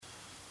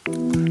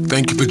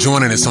Thank you for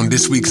joining us on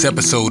this week's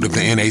episode of the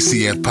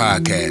NACF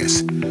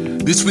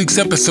podcast. This week's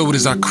episode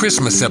is our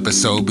Christmas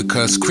episode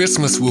because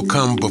Christmas will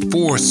come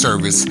before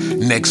service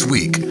next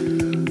week.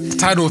 The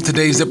title of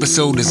today's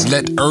episode is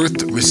Let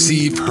Earth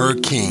Receive Her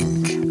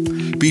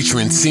King,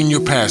 featuring Senior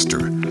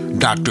Pastor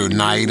Dr.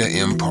 Naida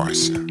M.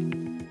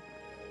 Parson.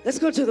 Let's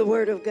go to the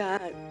Word of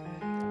God.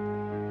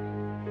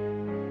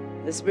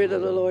 The Spirit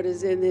of the Lord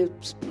is in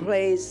this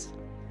place.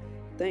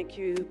 Thank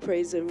you,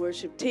 praise and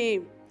worship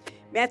team.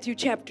 Matthew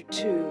chapter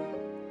 2,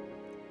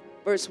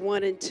 verse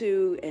 1 and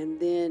 2, and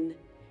then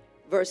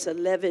verse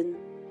 11,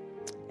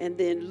 and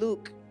then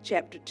Luke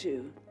chapter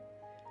 2,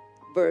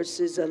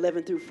 verses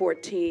 11 through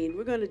 14.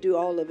 We're going to do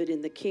all of it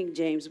in the King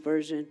James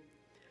Version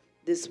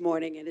this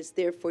morning, and it's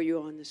there for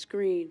you on the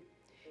screen.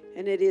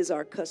 And it is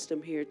our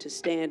custom here to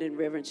stand in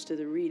reverence to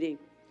the reading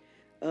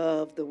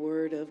of the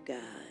Word of God.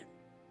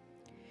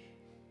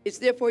 It's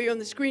there for you on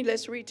the screen.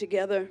 Let's read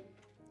together.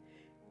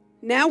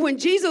 Now when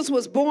Jesus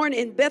was born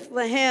in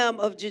Bethlehem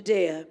of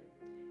Judea,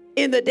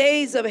 in the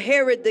days of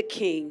Herod the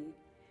king,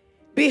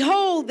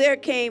 behold, there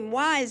came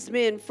wise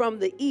men from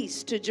the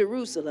east to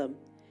Jerusalem,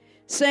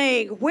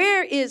 saying,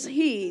 Where is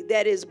he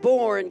that is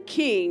born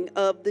King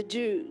of the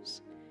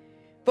Jews?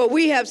 For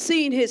we have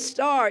seen his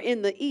star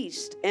in the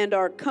east and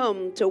are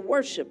come to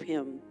worship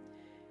him.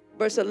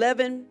 Verse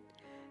 11,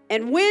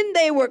 and when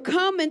they were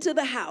come into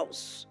the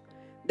house,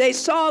 they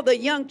saw the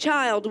young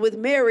child with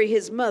Mary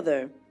his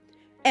mother,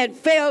 and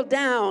fell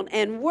down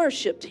and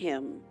worshipped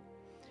him.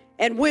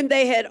 And when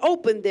they had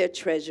opened their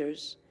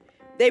treasures,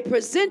 they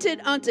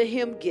presented unto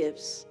him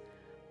gifts,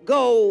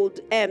 gold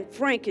and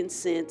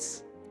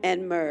frankincense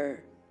and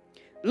myrrh.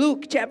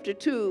 Luke chapter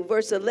 2,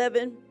 verse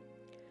 11.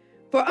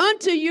 For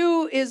unto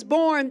you is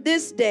born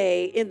this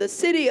day in the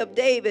city of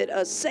David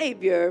a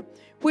Savior,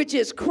 which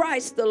is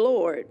Christ the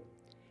Lord.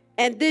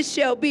 And this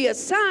shall be a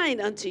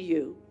sign unto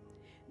you,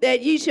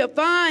 that ye shall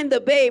find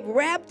the babe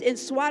wrapped in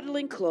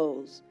swaddling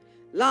clothes,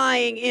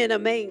 lying in a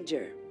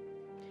manger.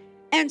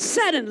 And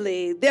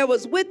suddenly there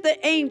was with the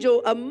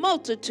angel a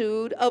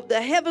multitude of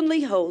the heavenly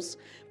hosts,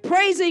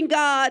 praising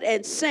God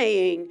and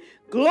saying,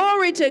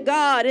 Glory to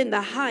God in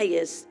the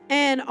highest,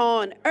 and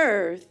on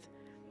earth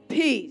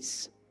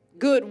peace,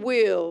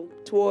 goodwill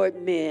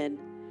toward men.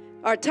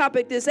 Our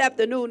topic this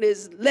afternoon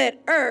is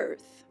Let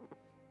Earth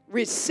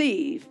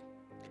Receive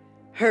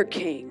Her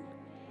King.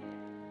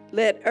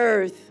 Let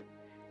earth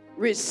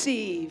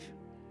receive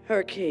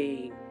her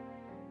King.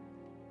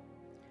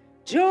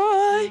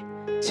 Joy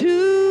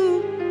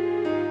to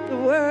the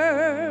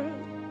world,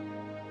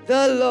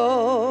 the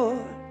Lord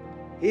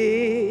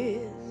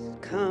is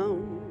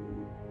come.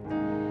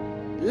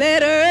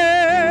 Let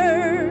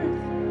earth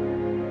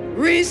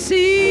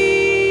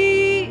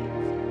receive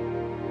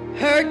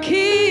her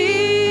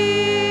King.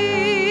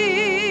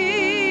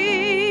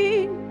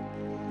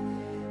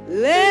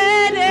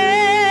 Let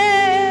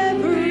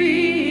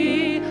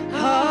every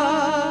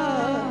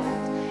heart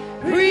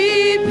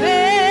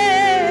prepare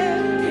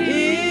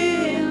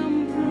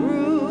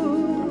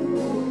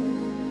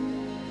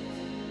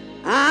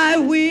I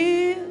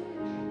will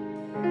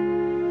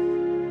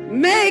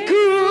make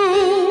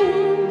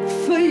room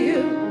for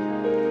you.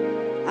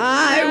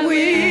 I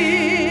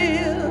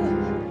will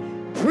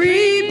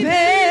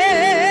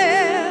prepare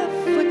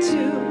for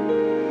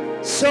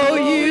two, so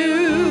you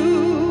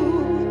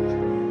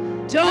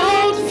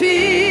don't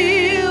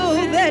feel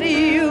that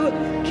you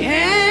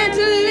can't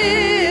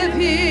live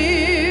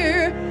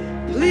here.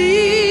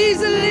 Please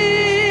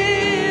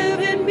live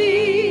in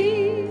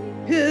me.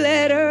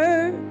 Let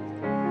her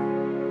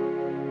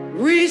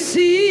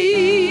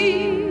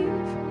receive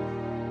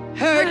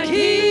her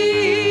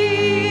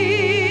King,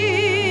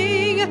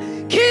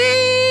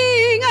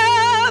 King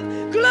of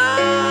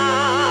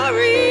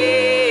glory,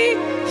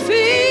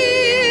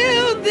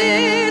 fill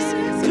this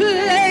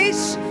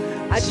place.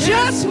 I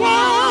just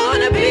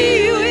want to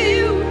be with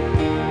you.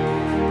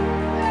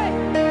 I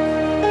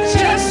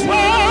just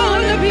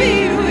want to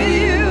be with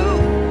you.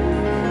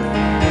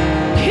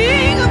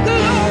 King of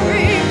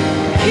glory,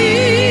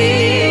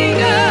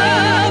 King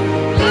of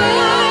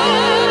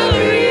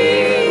glory,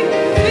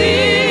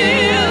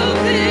 fill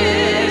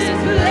this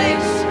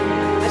place.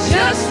 I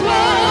just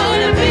want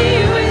to be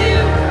with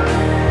you.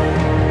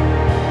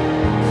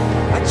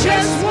 I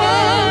just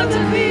want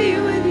to be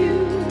with you.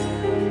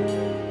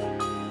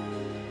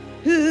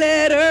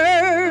 Let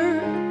her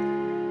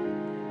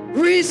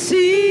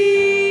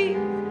receive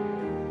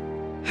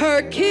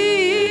her King.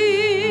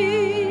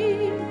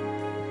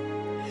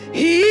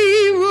 He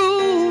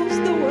rules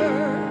the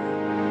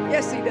world.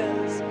 Yes, he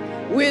does.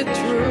 With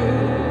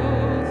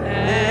truth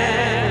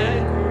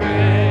and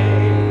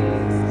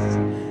grace.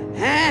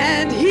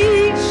 And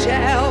he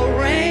shall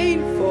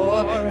reign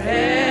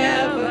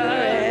forever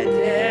and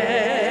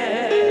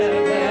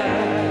ever.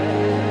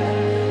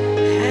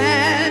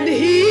 And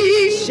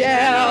he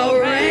shall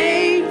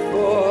reign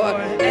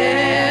forever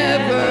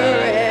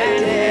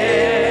and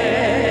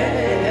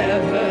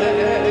ever.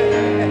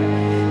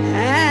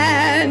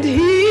 And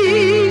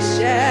he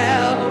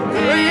shall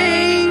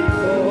reign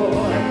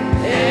forever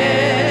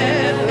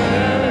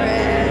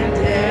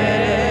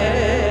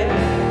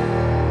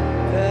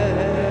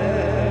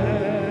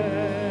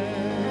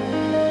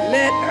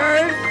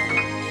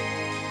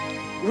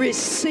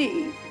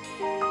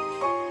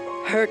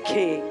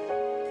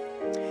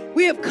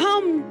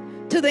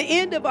to the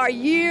end of our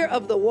year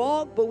of the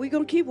walk, but we're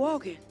going to keep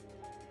walking.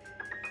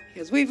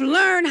 Because we've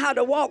learned how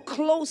to walk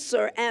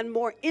closer and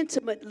more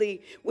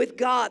intimately with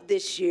God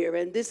this year.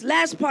 And this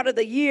last part of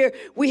the year,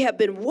 we have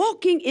been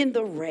walking in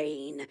the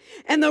reign.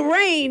 And the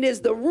reign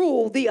is the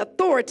rule, the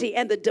authority,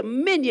 and the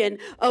dominion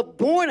of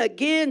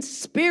born-again,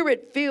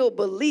 spirit-filled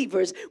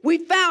believers. We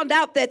found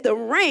out that the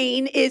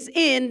reign is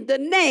in the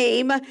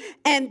name,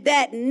 and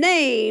that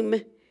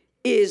name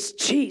is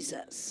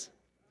Jesus.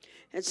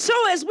 And so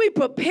as we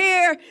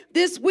prepare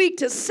this week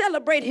to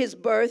celebrate his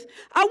birth,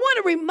 I want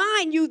to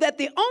remind you that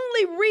the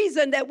only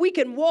reason that we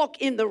can walk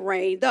in the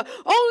reign, the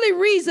only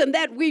reason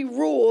that we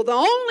rule, the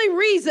only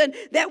reason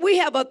that we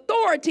have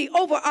authority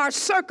over our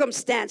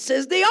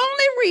circumstances, the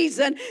only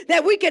reason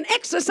that we can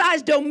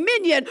exercise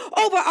dominion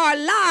over our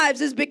lives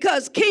is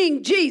because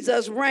King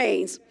Jesus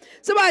reigns.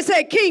 Somebody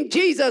say, King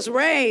Jesus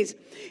reigns.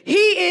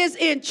 He is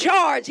in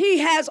charge. He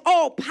has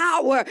all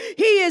power.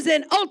 He is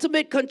in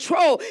ultimate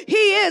control. He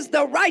is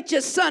the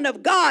righteous Son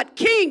of God.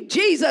 King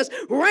Jesus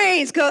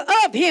reigns, because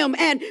of him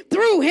and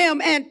through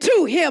him and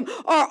to him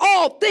are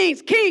all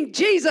things. King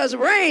Jesus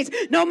reigns.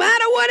 No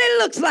matter what it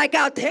looks like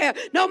out there,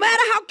 no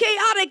matter how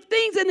chaotic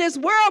things in this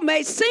world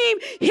may seem,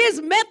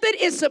 his method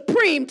is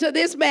supreme to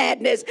this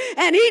madness,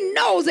 and he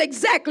knows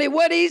exactly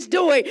what he's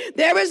doing.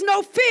 There is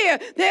no fear.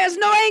 There's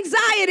no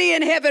anxiety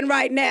in heaven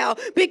right now,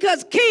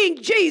 because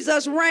King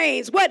Jesus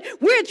reigns. What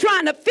we're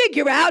trying to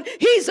figure out,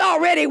 he's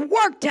already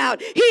worked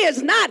out. He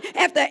is not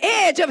at the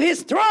edge of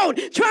his throne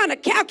trying to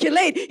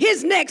calculate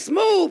his next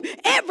move.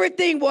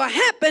 Everything will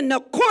happen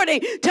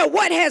according to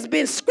what has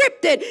been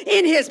scripted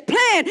in his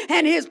plan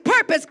and his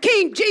purpose.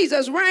 King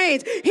Jesus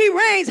reigns. He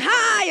reigns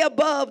high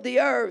above the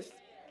earth.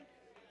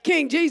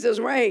 King Jesus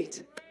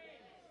reigns.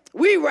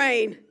 We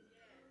reign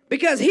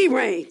because he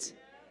reigns.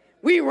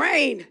 We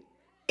reign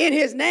in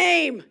his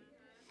name.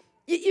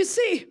 You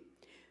see,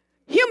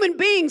 human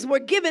beings were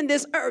given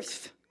this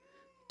earth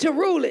to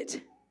rule it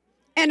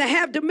and to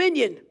have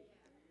dominion,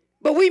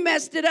 but we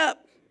messed it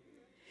up.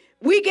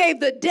 We gave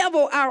the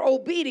devil our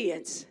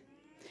obedience.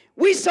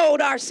 We sold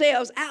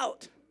ourselves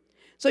out.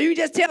 So you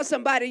just tell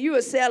somebody, you a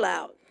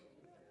sellout.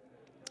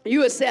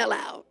 You a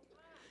sellout.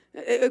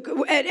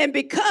 And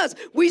because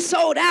we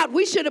sold out,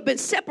 we should have been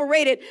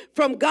separated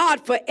from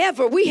God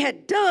forever. We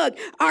had dug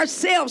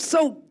ourselves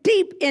so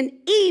deep in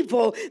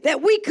evil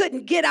that we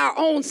couldn't get our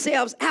own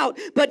selves out.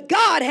 But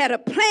God had a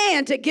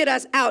plan to get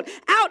us out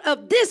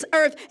of this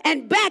earth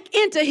and back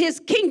into his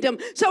kingdom.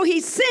 So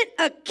he sent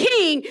a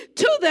king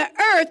to the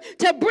earth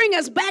to bring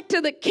us back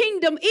to the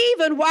kingdom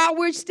even while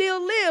we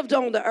still lived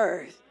on the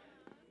earth.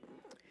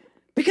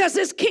 Because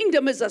this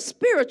kingdom is a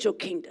spiritual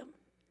kingdom.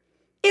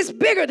 It's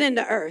bigger than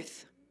the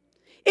earth.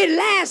 It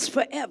lasts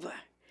forever.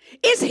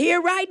 It's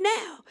here right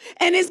now.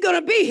 And it's going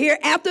to be here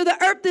after the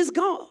earth is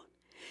gone.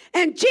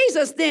 And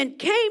Jesus then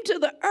came to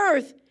the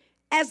earth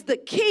as the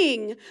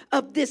king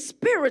of this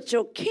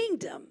spiritual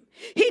kingdom.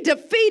 He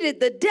defeated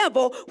the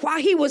devil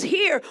while he was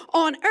here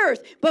on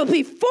earth. But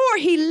before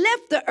he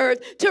left the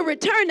earth to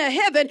return to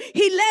heaven,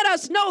 he let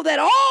us know that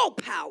all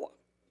power,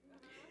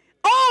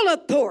 all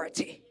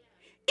authority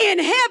in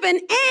heaven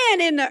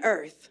and in the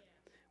earth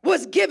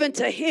was given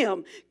to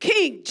him.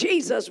 King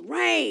Jesus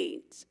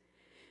reigns.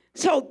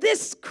 So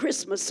this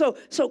Christmas,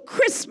 so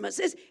Christmas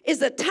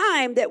is a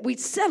time that we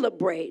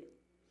celebrate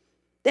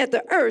that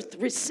the earth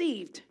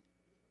received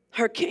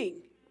her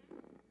king.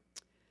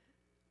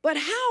 But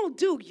how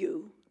do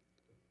you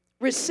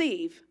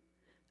receive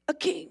a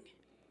king?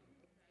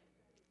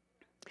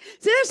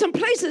 See, there's some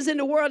places in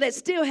the world that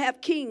still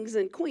have kings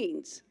and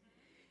queens.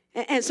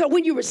 And so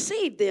when you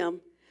receive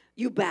them,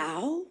 you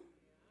bow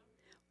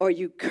or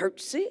you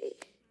curtsy,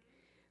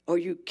 or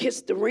you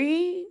kiss the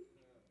ring.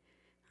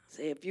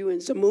 Say if you're in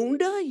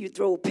Zamunda, you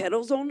throw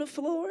petals on the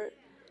floor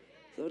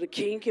so the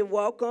king can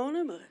walk on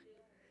them.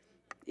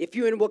 If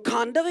you're in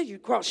Wakanda, you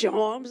cross your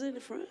arms in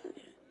the front.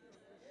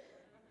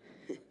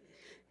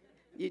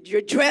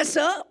 You dress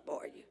up,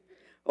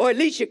 or at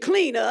least you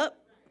clean up.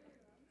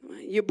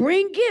 You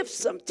bring gifts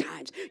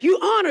sometimes. You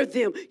honor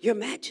them, your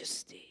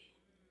majesty.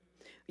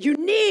 You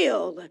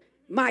kneel,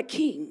 my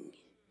king,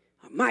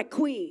 my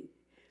queen.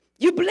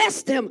 You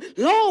bless them,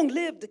 long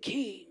live the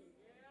king.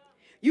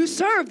 You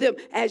serve them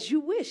as you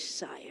wish,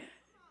 sire.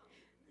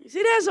 You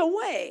see, there's a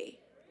way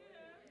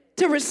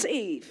to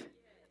receive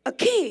a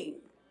king.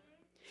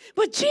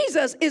 But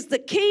Jesus is the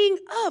King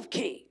of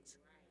kings.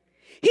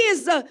 He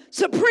is the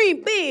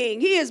supreme being.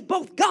 He is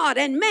both God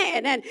and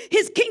man, and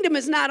his kingdom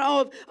is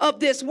not of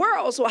this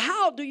world. So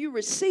how do you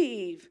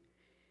receive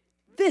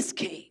this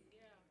king?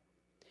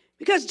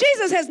 Because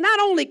Jesus has not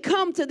only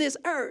come to this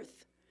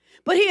earth,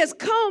 but he has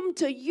come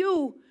to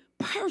you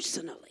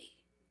personally.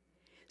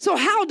 So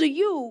how do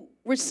you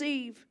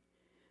receive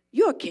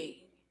your king?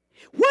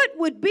 What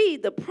would be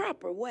the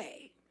proper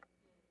way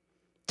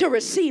to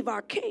receive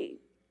our king?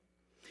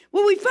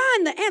 Well, we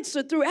find the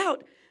answer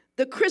throughout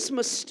the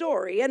Christmas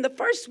story. And the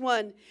first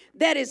one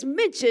that is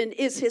mentioned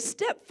is his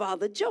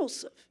stepfather,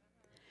 Joseph.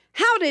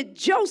 How did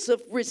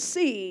Joseph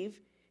receive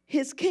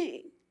his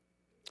king?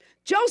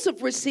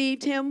 Joseph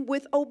received him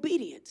with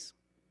obedience.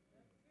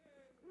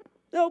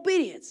 The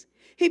obedience.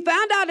 He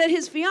found out that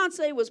his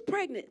fiancée was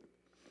pregnant,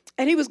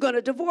 and he was going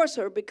to divorce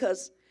her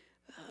because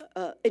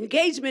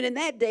engagement in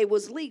that day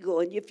was legal.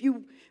 And if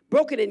you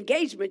broke an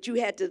engagement, you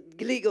had to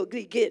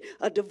legally get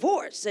a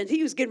divorce. And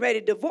he was getting ready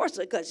to divorce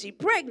her because she's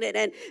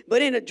pregnant.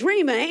 But in a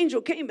dream, an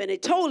angel came in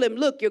and told him,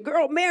 look, your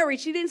girl Mary,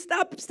 she didn't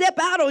step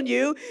out on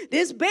you.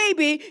 This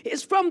baby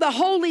is from the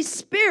Holy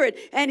Spirit,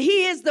 and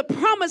he is the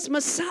promised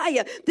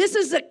Messiah. This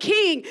is a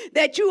king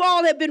that you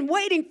all have been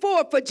waiting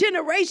for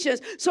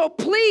generations. So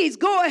please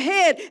go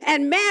ahead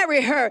and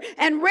marry her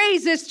and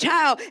raise this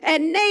child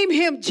and name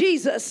him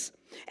Jesus.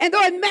 And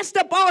though it messed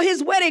up all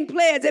his wedding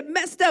plans, it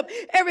messed up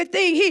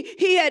everything,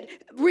 he had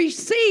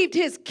received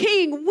his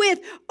king with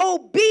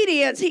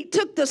obedience. He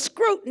took the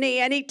scrutiny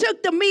and he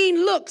took the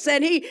mean looks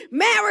and he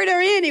married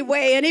her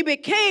anyway, and he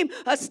became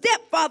a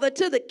stepfather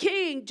to the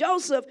king.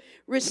 Joseph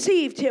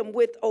received him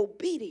with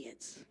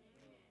obedience.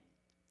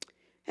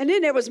 And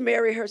then there was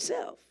Mary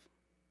herself.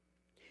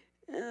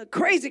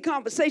 Crazy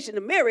conversation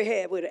that Mary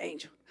had with an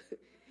angel.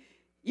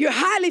 You're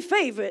highly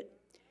favored,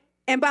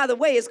 and by the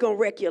way, it's going to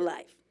wreck your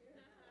life.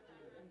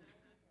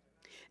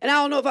 And I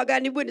don't know if I got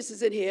any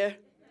witnesses in here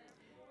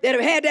that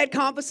have had that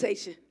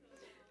conversation.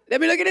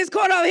 Let me look at this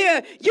corner over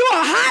here. You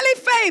are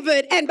highly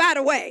favored, and by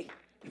the way,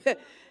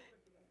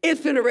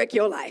 it's going to wreck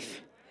your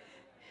life.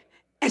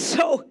 And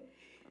so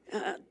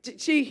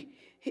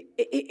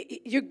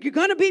you're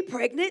going to be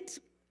pregnant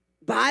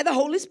by the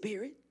Holy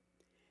Spirit,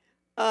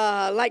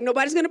 like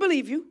nobody's going to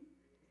believe you.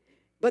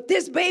 But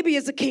this baby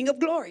is the King of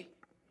glory.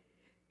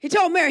 He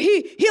told Mary,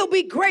 he'll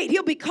be great.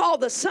 He'll be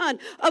called the Son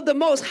of the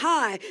Most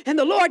High. And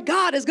the Lord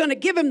God is going to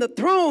give him the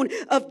throne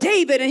of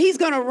David, and he's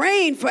going to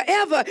reign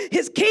forever.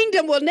 His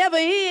kingdom will never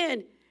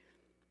end.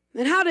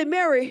 And how did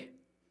Mary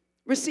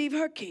receive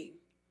her king?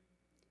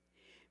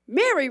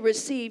 Mary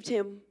received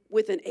him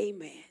with an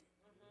amen.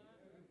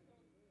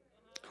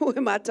 Who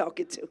am I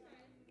talking to?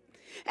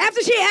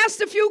 After she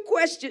asked a few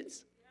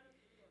questions,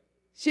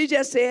 she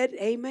just said,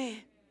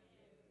 amen.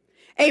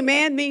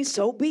 Amen means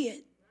so be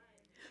it.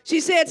 She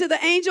said to the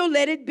angel,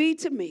 let it be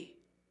to me,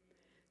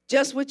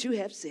 just what you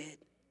have said.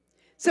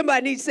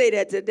 Somebody needs to say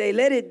that today.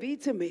 Let it be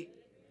to me,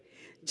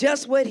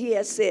 just what he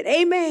has said.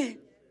 Amen.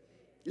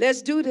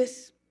 Let's do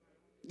this.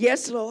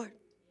 Yes, Lord.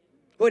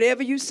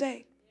 Whatever you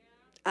say,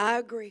 I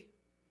agree.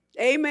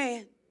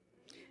 Amen.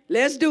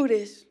 Let's do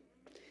this.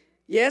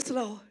 Yes,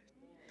 Lord.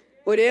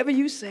 Whatever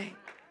you say,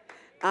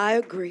 I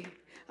agree.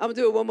 I'm going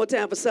to do it one more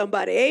time for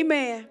somebody.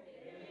 Amen.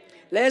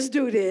 Let's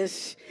do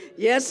this.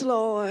 Yes,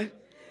 Lord.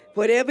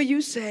 Whatever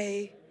you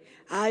say,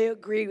 I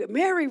agree.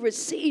 Mary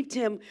received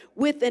him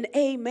with an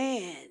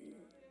amen.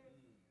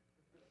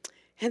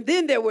 And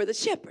then there were the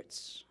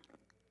shepherds.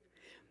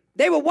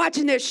 They were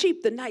watching their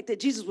sheep the night that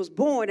Jesus was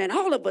born, and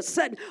all of a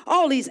sudden,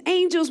 all these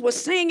angels were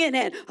singing,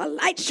 and a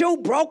light show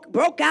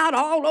broke out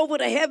all over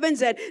the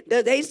heavens, and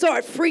they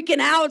started freaking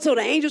out. So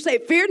the angels say,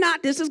 fear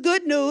not, this is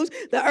good news.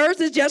 The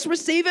earth is just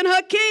receiving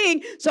her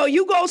king. So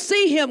you go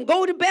see him.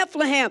 Go to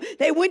Bethlehem.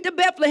 They went to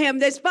Bethlehem.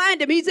 They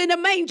find him. He's in a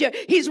manger.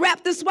 He's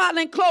wrapped in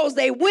swaddling clothes.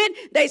 They went,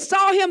 they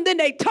saw him, then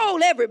they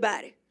told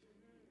everybody.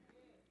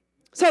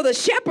 So the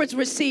shepherds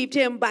received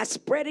him by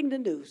spreading the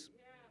news.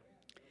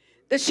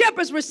 The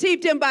shepherds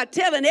received him by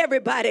telling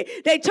everybody.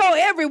 They told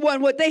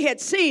everyone what they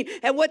had seen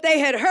and what they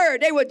had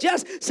heard. They were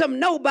just some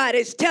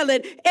nobodies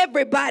telling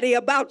everybody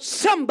about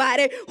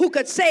somebody who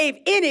could save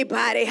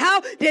anybody.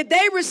 How did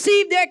they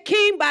receive their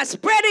king? By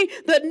spreading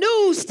the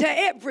news to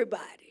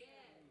everybody.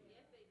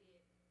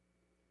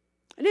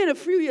 And then a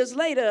few years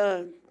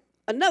later,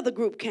 another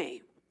group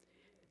came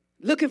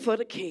looking for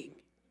the king.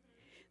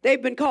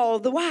 They've been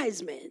called the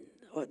wise men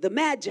or the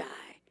magi,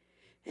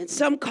 and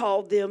some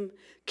called them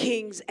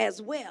kings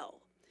as well.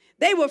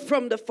 They were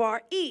from the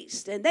Far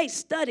East, and they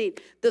studied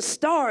the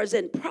stars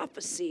and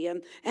prophecy.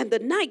 And the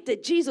night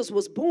that Jesus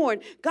was born,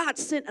 God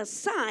sent a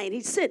sign.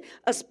 He sent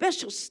a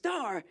special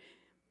star,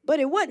 but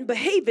it wasn't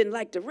behaving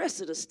like the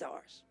rest of the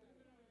stars.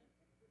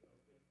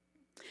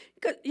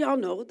 Because y'all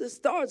know the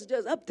stars are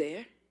just up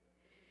there,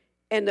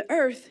 and the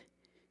earth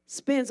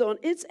spins on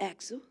its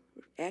axis.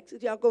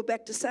 Y'all go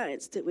back to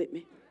science with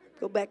me.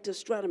 Go back to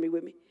astronomy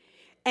with me.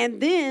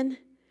 And then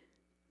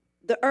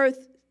the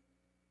earth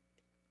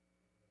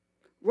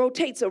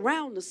rotates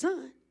around the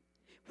sun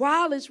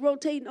while it's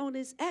rotating on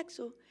its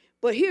axle.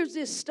 But here's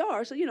this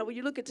star. So, when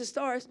you look at the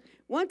stars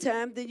one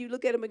time, then you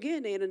look at them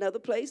again, they're in another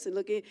place and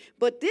look in.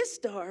 But this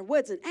star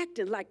wasn't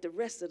acting like the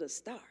rest of the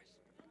stars.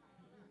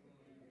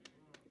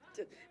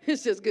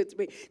 It's just good to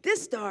me.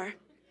 This star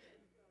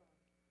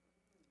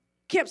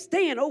kept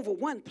staying over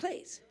one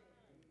place.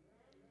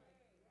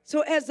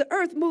 So as the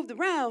earth moved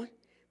around,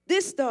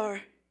 this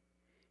star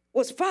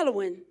was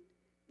following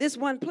this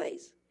one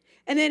place.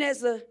 And then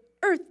as the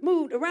earth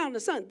moved around the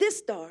sun, this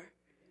star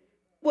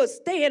was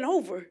staying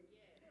over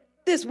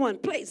this one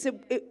place.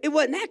 It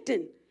wasn't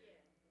acting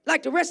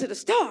like the rest of the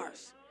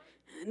stars.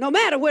 No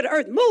matter where the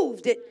earth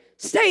moved, it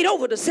stayed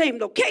over the same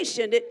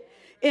location.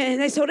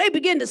 And so they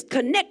began to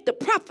connect the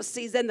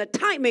prophecies and the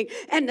timing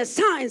and the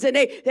signs. And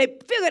they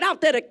figured out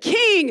that a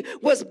king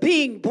was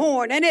being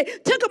born. And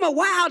it took them a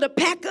while to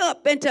pack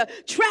up and to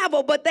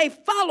travel, but they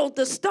followed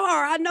the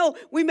star. I know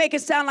we make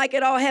it sound like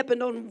it all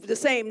happened on the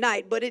same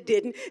night, but it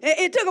didn't.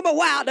 It took them a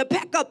while to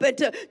pack up and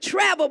to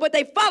travel, but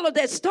they followed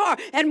that star.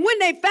 And when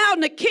they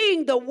found the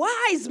king, the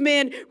wise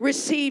men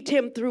received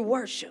him through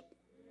worship.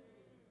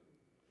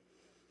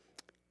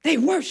 They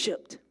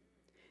worshiped,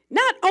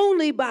 not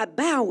only by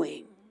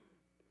bowing,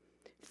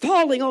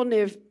 falling on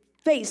their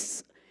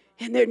face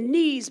and their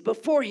knees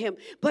before him,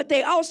 but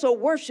they also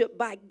worship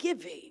by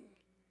giving.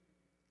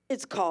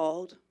 It's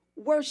called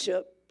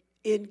worship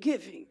in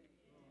giving.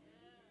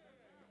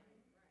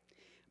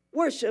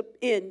 Worship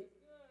in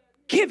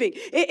giving.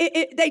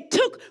 They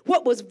took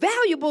what was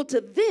valuable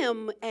to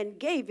them and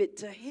gave it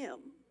to him.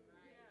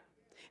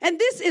 And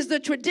this is the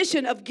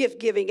tradition of gift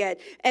giving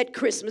at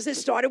Christmas. It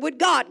started with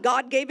God.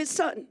 God gave his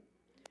son.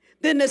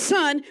 Then the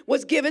son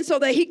was given so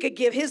that he could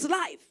give his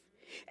life.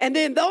 And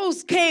then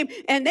those came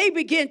and they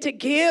began to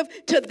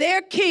give to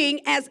their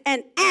king as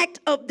an act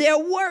of their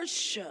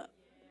worship.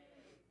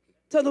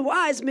 So the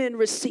wise men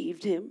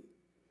received him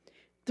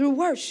through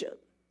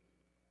worship.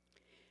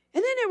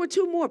 And then there were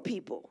two more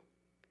people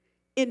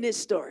in this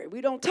story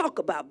we don't talk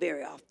about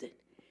very often.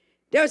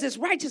 There was this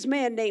righteous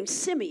man named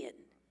Simeon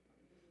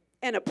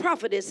and a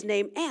prophetess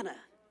named Anna.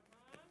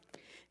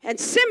 And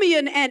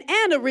Simeon and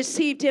Anna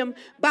received him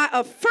by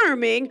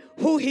affirming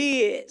who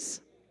he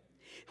is.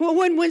 Well,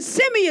 when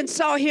Simeon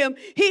saw him,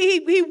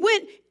 he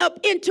went up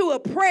into a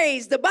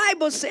praise. The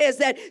Bible says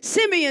that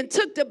Simeon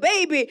took the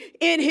baby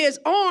in his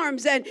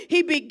arms and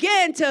he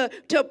began to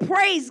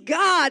praise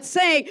God,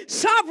 saying,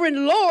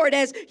 "Sovereign Lord,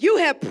 as you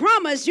have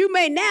promised, you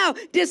may now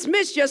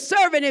dismiss your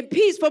servant in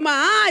peace, for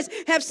my eyes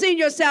have seen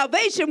your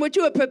salvation, which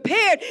you have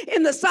prepared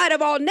in the sight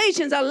of all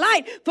nations, a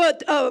light for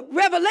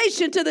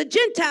revelation to the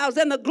Gentiles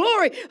and the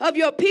glory of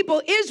your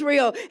people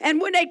Israel." And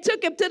when they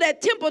took him to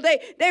that temple,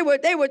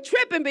 they were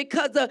tripping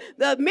because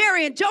the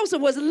Mary and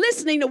Joseph was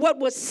listening to what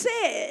was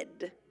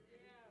said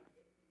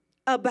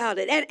about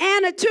it. And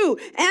Anna too.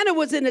 Anna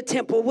was in the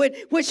temple.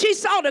 When she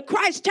saw the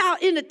Christ child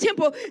in the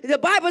temple, the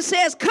Bible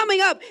says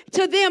coming up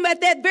to them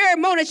at that very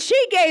moment,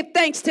 she gave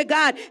thanks to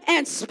God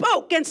and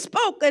spoke and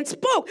spoke and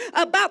spoke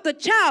about the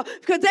child,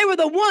 because they were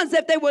the ones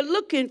that they were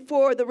looking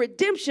for, the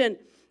redemption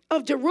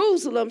of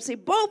Jerusalem. See,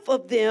 both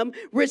of them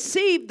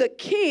received the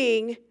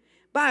king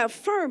by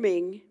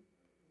affirming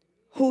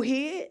who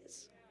he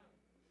is.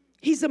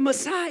 He's the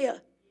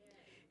Messiah.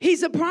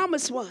 He's the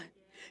promised one.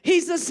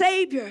 He's the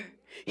Savior.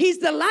 He's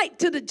the light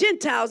to the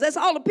Gentiles. That's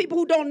all the people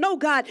who don't know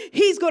God.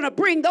 He's going to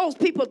bring those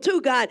people to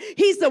God.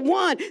 He's the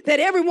one that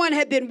everyone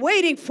had been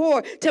waiting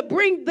for to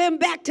bring them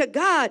back to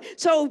God.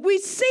 So we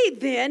see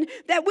then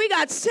that we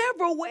got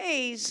several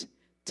ways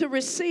to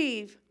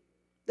receive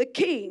the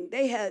king.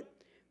 They had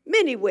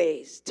many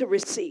ways to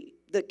receive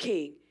the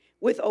king: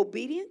 with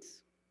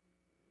obedience,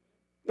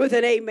 with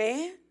an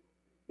amen,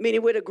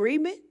 meaning with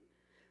agreement,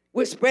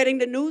 with spreading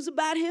the news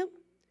about him,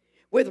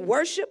 with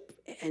worship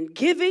and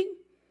giving,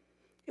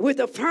 with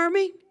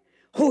affirming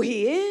who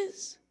he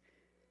is.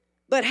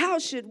 But how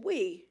should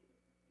we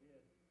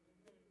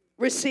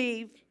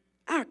receive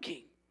our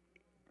king?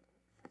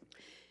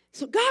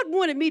 So God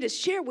wanted me to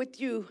share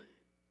with you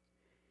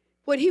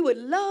what he would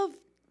love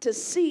to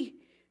see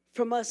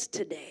from us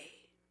today,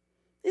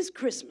 this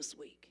Christmas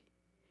week.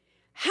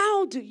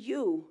 How do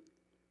you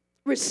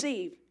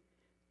receive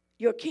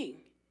your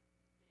king?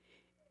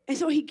 And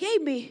so he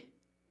gave me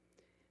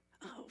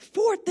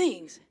 4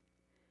 things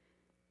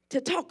to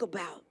talk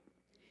about.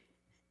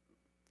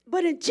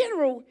 But in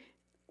general,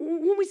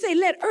 when we say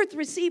let earth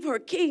receive her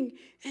king,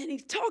 and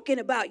he's talking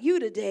about you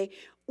today,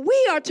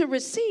 we are to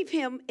receive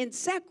him in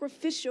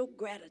sacrificial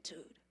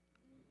gratitude.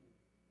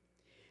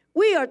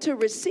 We are to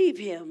receive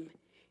him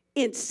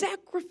in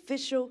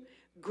sacrificial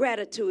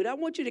gratitude. I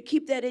want you to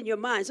keep that in your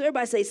mind. So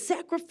everybody say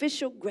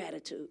sacrificial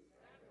gratitude.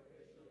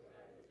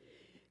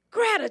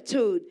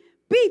 Gratitude.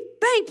 Be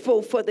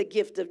thankful for the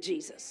gift of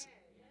Jesus.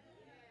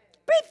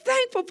 Be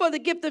thankful for the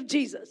gift of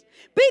Jesus.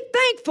 Be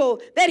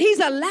thankful that he's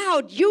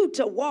allowed you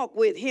to walk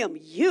with him.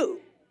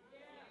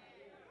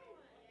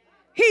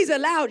 He's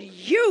allowed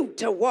you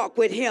to walk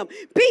with him.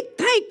 Be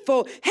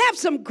thankful. Have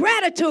some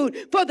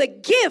gratitude for the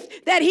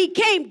gift that he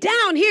came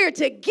down here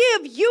to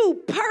give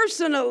you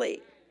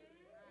personally.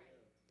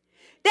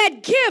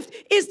 That gift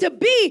is to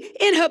be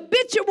in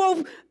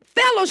habitual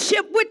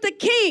fellowship with the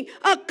king,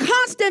 a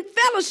constant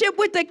fellowship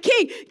with the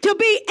king, to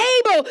be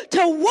able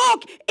to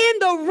walk in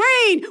the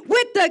rain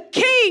with the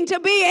king, to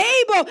be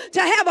able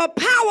to have a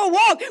power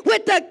walk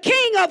with the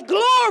King of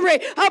glory.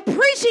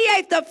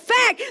 Appreciate the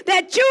fact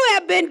that you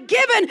have been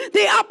given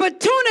the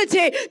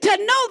opportunity to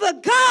know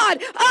the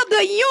God of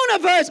the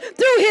universe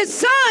through his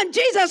son,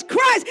 Jesus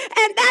Christ,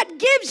 and that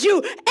gives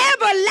you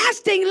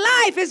everlasting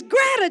life. Is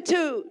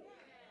gratitude.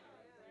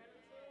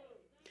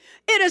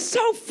 It is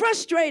so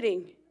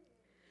frustrating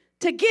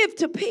to give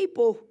to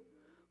people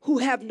who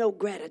have no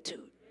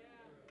gratitude.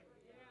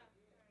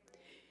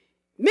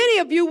 Many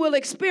of you will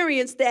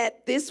experience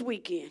that this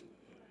weekend.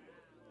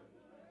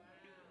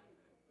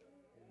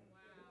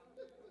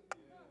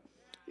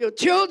 your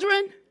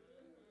children,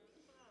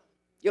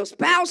 your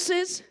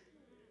spouses,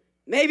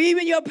 maybe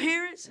even your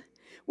parents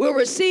will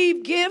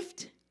receive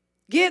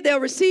they'll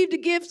receive the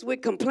gifts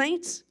with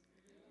complaints,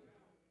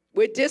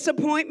 with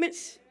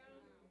disappointments.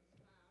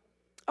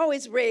 Oh,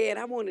 it's red.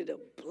 I wanted a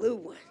blue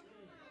one.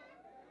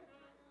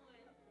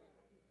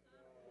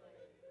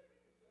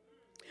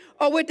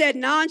 Or with that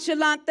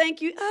nonchalant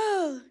thank you.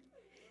 Oh,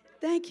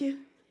 thank you.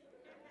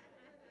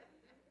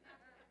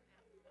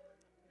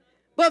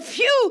 But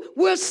few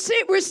will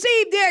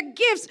receive their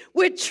gifts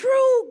with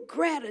true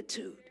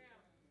gratitude.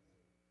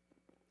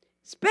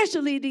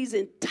 Especially these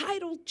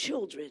entitled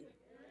children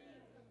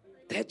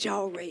that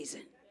y'all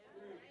raising.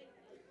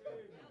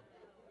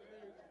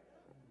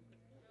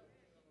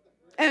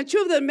 And the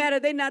truth of the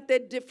matter, they're not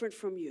that different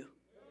from you.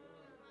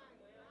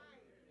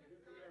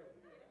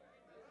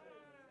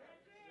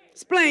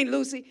 Explain,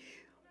 Lucy.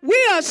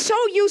 We are so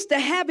used to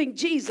having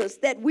Jesus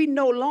that we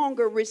no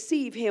longer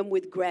receive him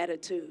with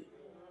gratitude.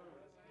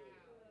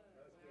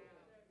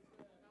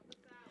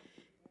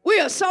 We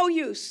are so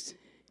used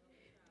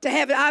to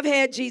having, I've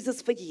had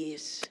Jesus for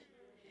years.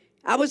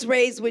 I was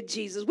raised with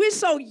Jesus. We're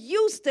so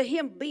used to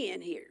him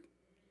being here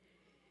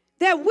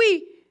that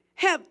we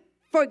have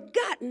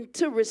forgotten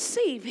to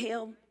receive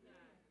him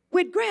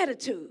with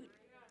gratitude.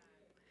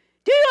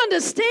 Do you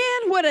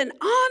understand what an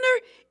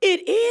honor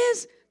it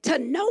is to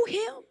know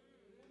him?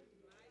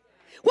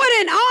 What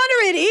an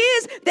honor it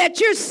is that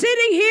you're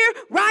sitting here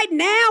right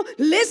now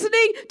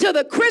listening to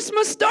the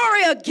Christmas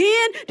story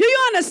again. Do you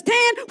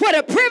understand what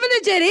a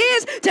privilege it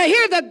is to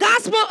hear the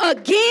gospel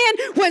again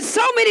when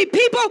so many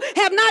people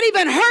have not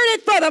even heard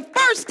it for the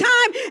first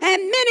time,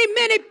 and many,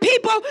 many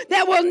people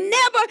that will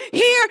never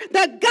hear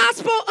the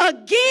gospel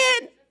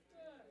again?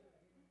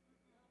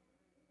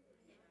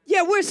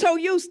 Yeah, we're so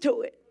used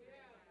to it.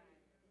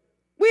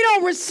 We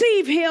don't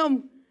receive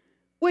him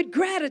with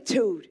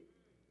gratitude.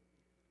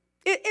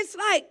 It's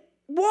like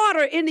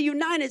water in the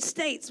United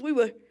States. We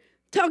were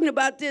talking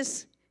about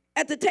this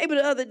at the table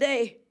the other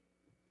day.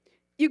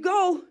 You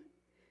go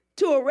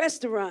to a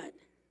restaurant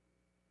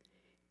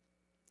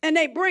and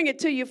they bring it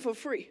to you for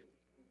free.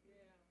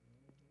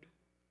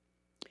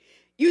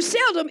 You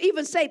seldom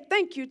even say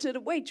thank you to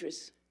the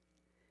waitress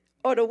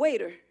or the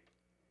waiter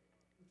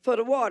for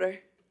the water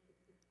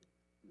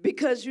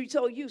because you're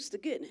so used to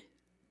getting it.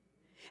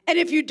 And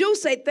if you do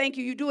say thank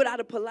you, you do it out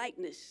of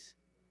politeness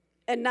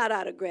and not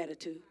out of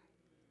gratitude.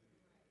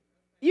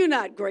 You're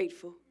not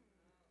grateful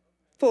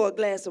for a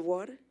glass of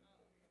water.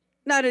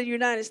 Not in the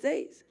United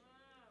States.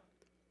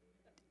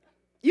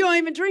 You don't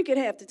even drink it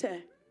half the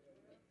time.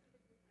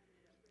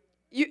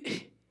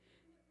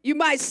 You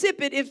might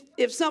sip it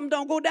if something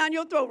don't go down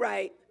your throat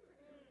right.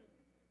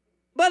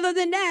 But other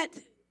than that,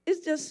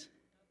 it's just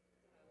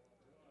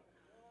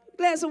a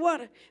glass of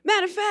water.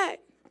 Matter of fact,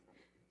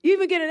 you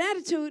even get an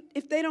attitude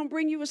if they don't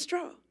bring you a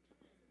straw.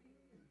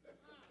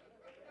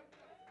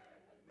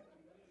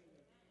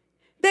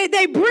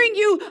 They bring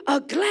you a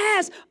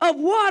glass of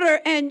water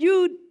and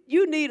you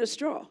need a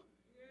straw.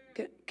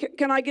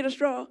 Can I get a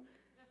straw?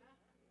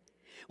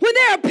 When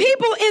there are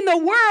people in the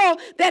world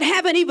that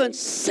haven't even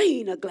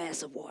seen a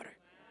glass of water.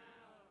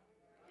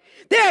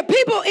 There are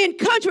people in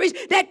countries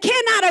that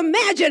cannot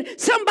imagine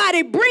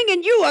somebody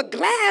bringing you a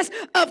glass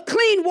of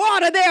clean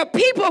water. There are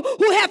people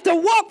who have to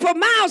walk for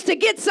miles to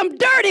get some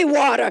dirty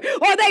water,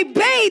 or they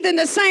bathe in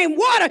the same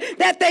water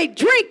that they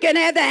drink, and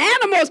have the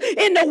animals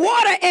in the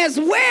water as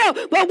well.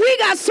 But we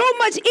got so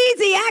much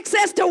easy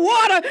access to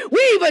water,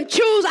 we even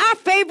choose our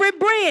favorite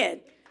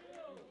brand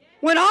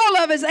when all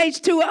of it's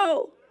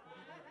H2O.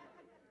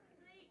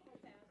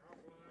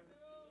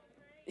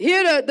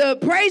 Here the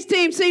praise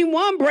team seen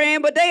one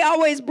brand, but they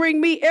always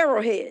bring me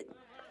Arrowhead.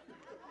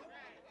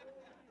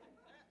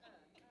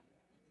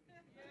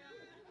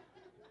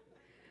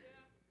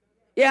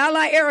 Yeah, I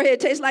like Arrowhead. It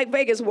tastes like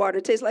Vegas water.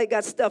 It tastes like it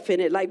got stuff in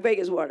it, like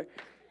Vegas water.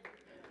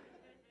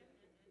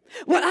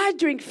 Well, I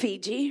drink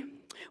Fiji.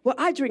 Well,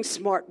 I drink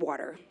Smart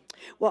Water.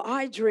 Well,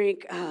 I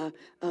drink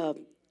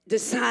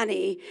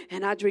Dasani,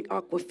 and I drink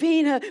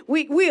Aquafina.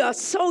 We are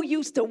so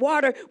used to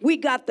water, we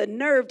got the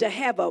nerve to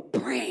have a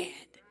brand.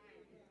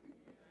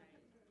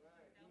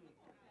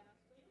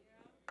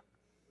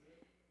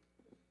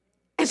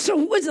 And so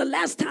when's the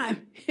last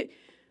time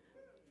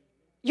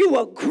you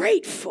were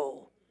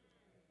grateful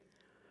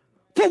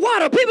for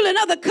water? People in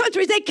other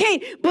countries, they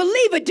can't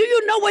believe it. Do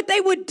you know what they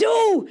would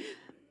do?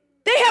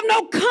 They have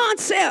no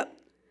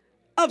concept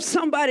of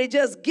somebody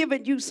just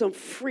giving you some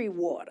free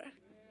water.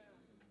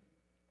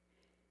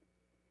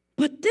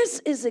 But this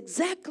is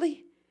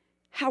exactly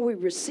how we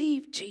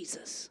receive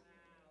Jesus.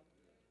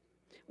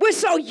 We're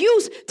so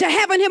used to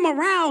having him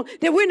around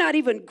that we're not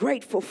even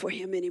grateful for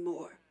him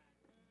anymore.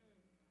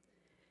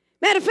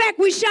 Matter of fact,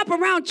 we shop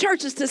around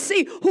churches to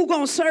see who's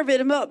going to serve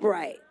him up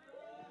right.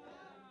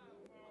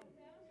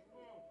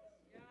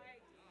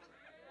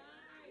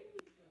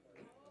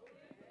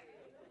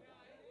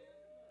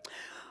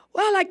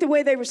 Well, I like the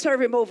way they serve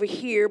him over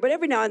here, but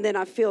every now and then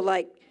I feel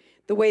like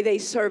the way they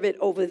serve it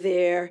over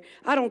there.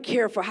 I don't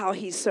care for how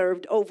he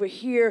served over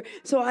here,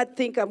 so I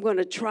think I'm going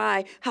to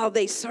try how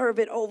they serve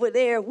it over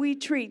there. We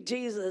treat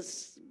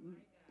Jesus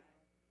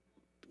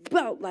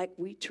about like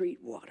we treat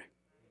water.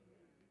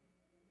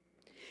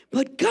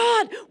 But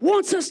God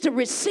wants us to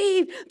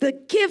receive the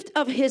gift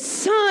of his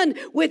son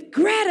with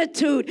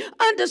gratitude,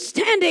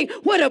 understanding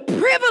what a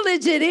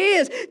privilege it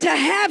is to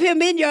have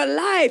him in your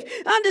life,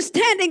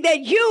 understanding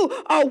that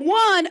you are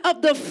one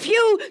of the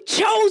few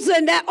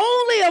chosen, that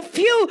only a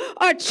few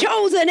are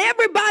chosen.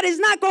 Everybody's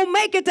not going to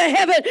make it to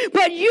heaven,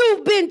 but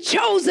you've been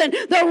chosen.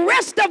 The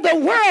rest of the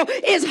world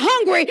is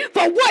hungry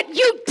for what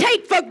you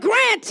take for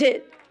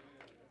granted.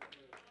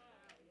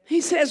 He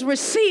says,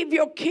 receive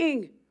your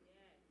king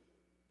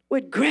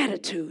with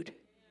gratitude,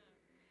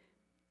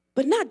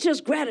 but not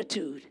just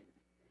gratitude,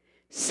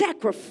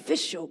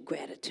 sacrificial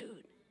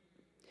gratitude.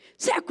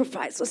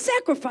 Sacrifice. A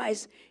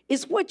sacrifice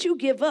is what you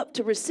give up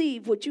to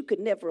receive what you could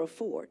never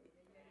afford.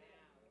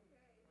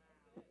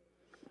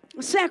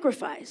 A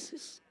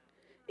sacrifice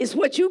is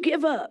what you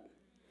give up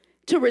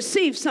to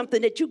receive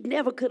something that you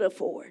never could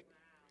afford.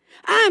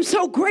 I am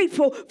so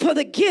grateful for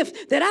the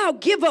gift that I'll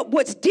give up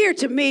what's dear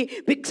to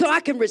me so I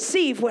can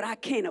receive what I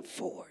can't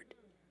afford.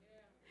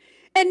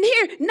 And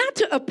here, not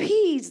to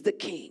appease the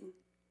king,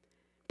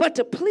 but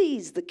to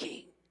please the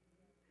king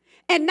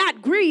and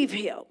not grieve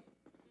him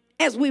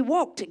as we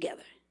walk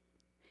together.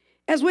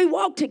 As we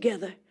walk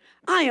together,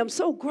 I am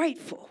so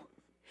grateful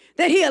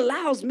that he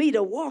allows me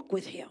to walk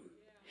with him,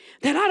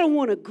 that I don't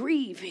want to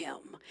grieve him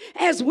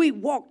as we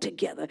walk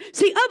together.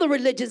 See, other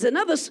religions and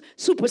other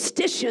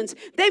superstitions,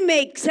 they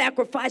make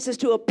sacrifices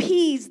to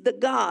appease the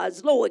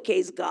gods,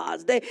 lowercase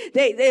gods.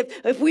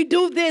 If we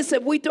do this,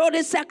 if we throw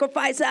this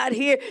sacrifice out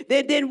here,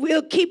 then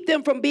we'll keep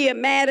them from being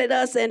mad at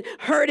us and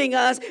hurting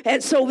us.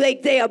 And so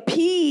they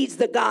appease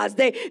the gods.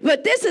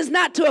 But this is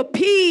not to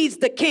appease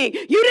the king.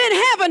 You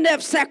didn't have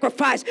enough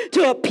sacrifice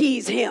to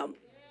appease him.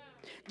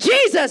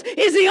 Jesus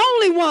is the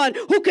only one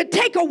who could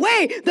take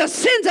away the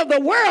sins of the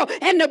world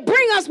and to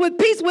bring us with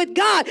peace with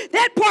God.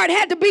 That part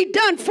had to be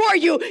done for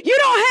you. You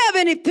don't have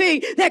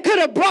anything that could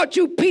have brought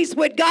you peace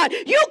with God.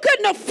 You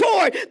couldn't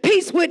afford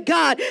peace with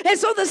God. And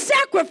so the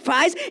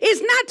sacrifice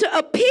is not to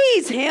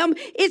appease him,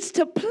 it's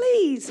to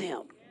please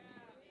him.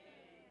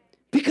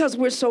 Because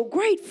we're so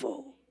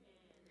grateful.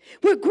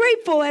 We're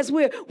grateful as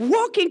we're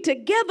walking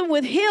together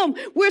with him.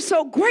 We're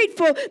so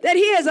grateful that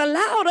he has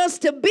allowed us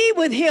to be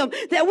with him,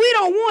 that we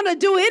don't want to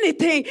do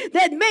anything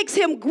that makes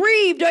him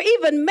grieved or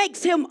even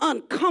makes him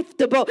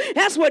uncomfortable.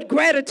 That's what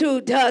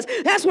gratitude does.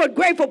 That's what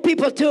grateful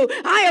people do.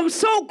 I am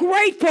so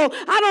grateful.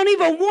 I don't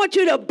even want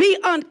you to be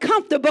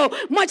uncomfortable,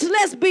 much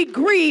less be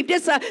grieved.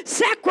 It's a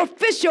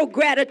sacrificial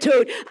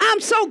gratitude.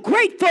 I'm so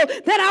grateful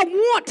that I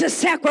want to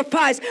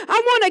sacrifice.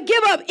 I want to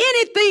give up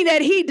anything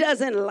that he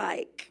doesn't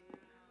like.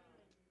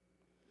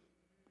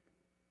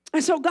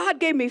 And so God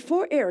gave me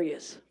 4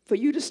 areas for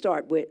you to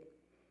start with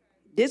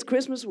this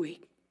Christmas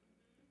week.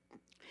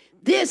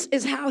 This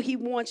is how he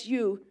wants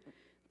you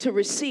to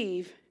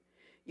receive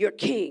your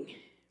king.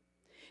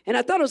 And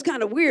I thought it was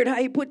kind of weird how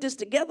he put this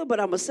together, but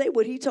I'm going to say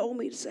what he told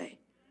me to say.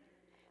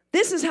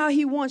 This is how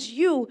he wants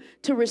you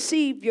to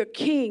receive your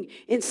king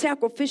in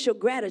sacrificial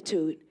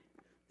gratitude.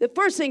 The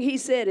first thing he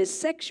said is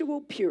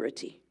sexual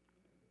purity.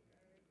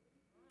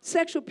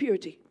 Sexual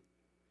purity.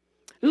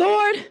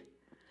 Lord,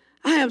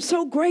 I am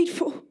so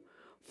grateful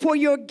for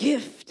your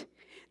gift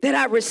that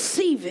I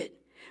receive it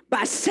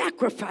by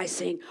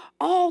sacrificing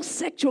all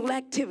sexual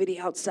activity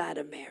outside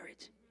of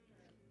marriage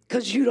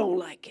because you don't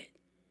like it.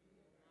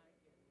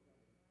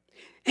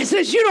 And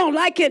since you don't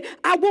like it,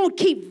 I won't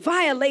keep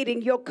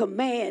violating your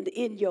command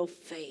in your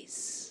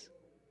face.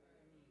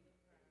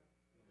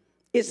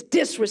 It's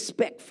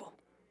disrespectful.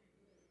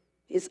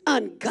 It's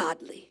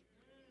ungodly.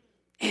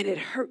 And it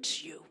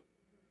hurts you.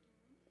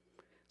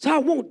 So I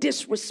won't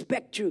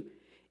disrespect you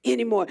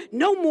anymore.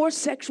 No more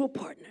sexual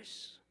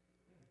partners.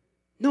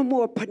 No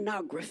more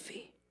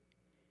pornography,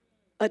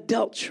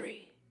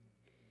 adultery,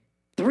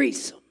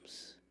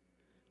 threesomes,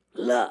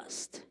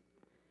 lust,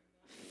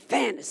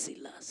 fantasy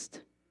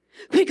lust.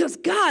 Because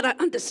God, I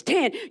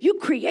understand you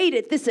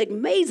created this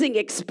amazing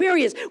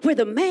experience where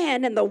the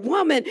man and the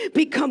woman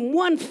become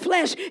one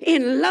flesh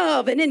in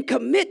love and in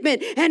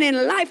commitment and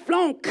in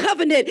lifelong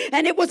covenant.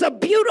 And it was a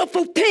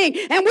beautiful thing.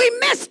 And we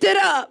messed it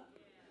up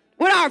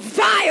with our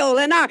vile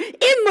and our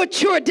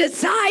immature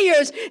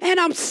desires. And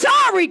I'm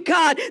sorry,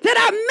 God, that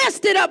I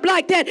messed it up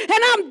like that. And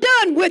I'm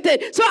done with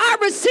it. So I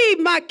receive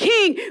my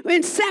king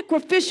in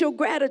sacrificial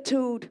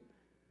gratitude.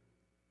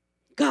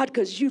 God,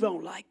 because you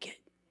don't like it.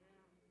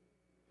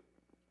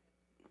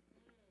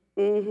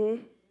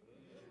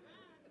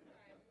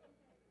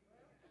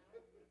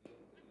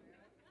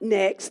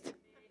 Next.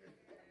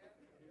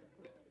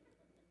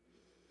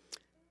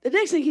 The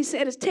next thing he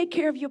said is take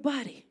care of your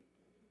body.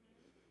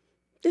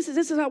 This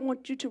is how I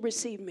want you to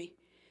receive me.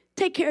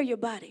 Take care of your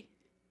body.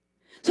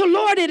 So,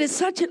 Lord, it is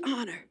such an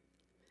honor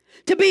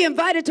to be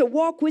invited to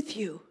walk with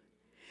you.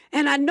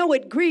 And I know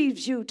it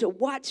grieves you to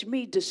watch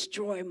me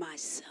destroy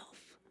myself.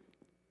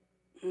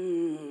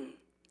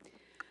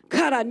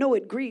 God, I know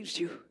it grieves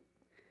you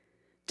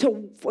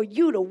for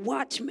you to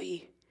watch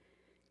me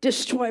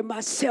destroy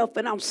myself,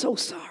 and I'm so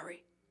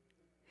sorry.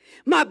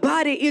 My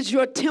body is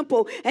your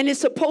temple, and it's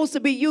supposed to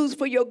be used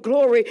for your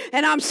glory,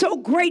 and I'm so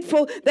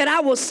grateful that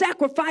I will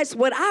sacrifice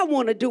what I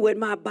want to do with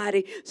my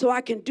body so I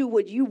can do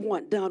what you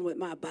want done with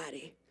my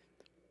body.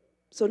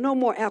 So no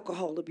more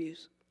alcohol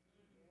abuse.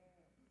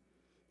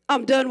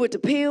 I'm done with the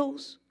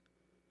pills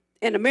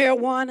and the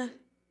marijuana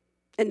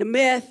and the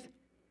meth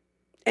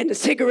and the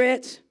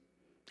cigarettes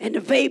and the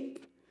vape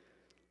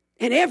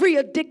and every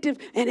addictive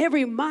and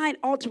every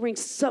mind-altering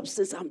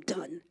substance. I'm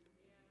done.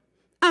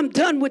 I'm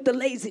done with the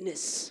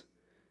laziness,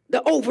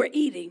 the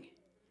overeating,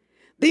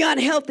 the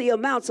unhealthy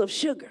amounts of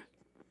sugar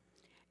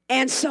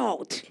and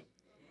salt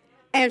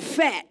and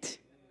fat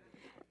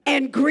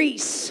and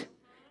grease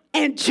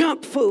and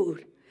junk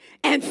food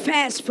and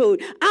fast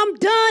food. I'm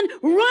done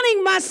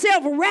running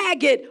myself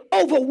ragged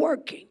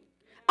overworking,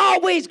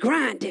 always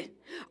grinding,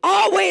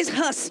 always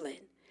hustling.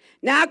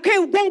 Now,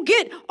 won't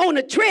get on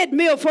the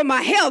treadmill for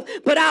my health,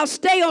 but I'll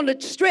stay on the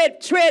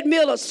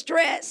treadmill of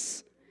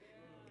stress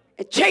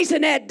and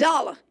chasing that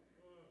dollar.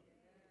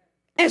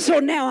 And so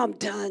now I'm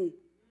done.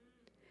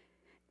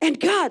 And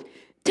God,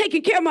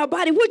 taking care of my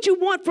body, what you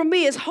want from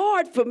me is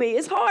hard for me.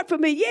 It's hard for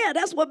me. Yeah,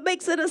 that's what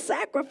makes it a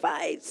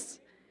sacrifice.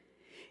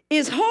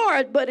 It's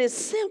hard, but it's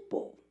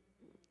simple.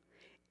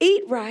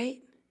 Eat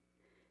right,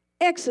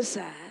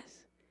 exercise,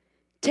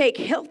 take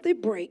healthy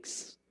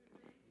breaks,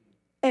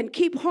 and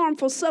keep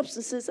harmful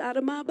substances out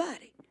of my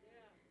body.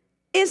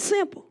 It's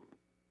simple.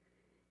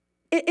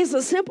 It's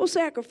a simple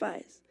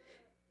sacrifice.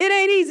 It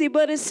ain't easy,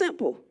 but it's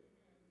simple.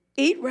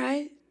 Eat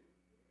right,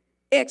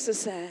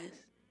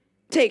 exercise,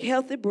 take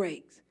healthy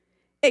breaks,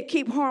 and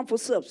keep harmful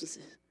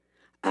substances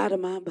out of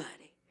my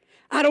body.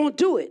 I don't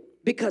do it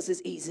because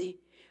it's easy.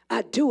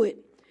 I do it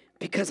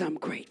because I'm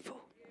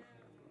grateful.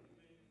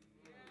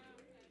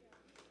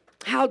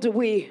 How do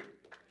we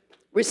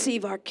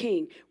receive our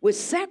King? With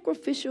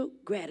sacrificial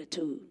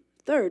gratitude.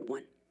 Third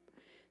one,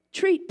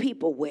 treat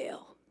people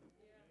well.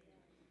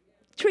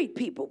 Treat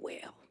people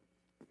well.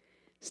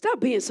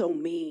 Stop being so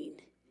mean.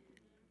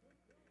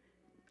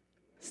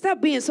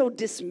 Stop being so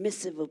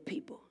dismissive of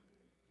people.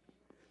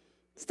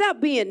 Stop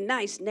being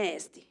nice,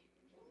 nasty.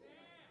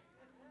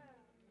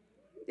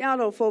 Y'all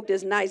know folk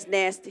that's nice,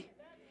 nasty.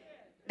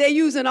 They're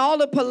using all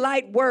the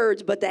polite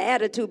words, but the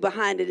attitude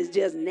behind it is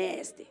just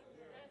nasty.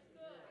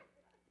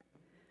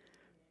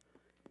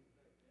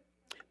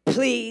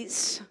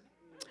 Please.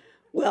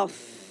 Well,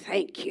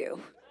 thank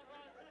you.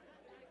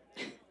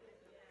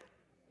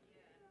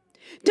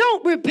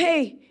 Don't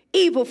repay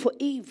evil for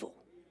evil.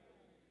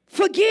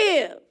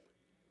 Forgive.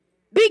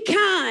 Be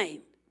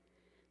kind.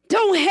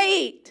 Don't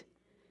hate.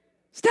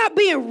 Stop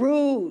being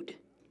rude.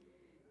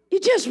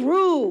 You're just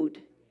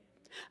rude.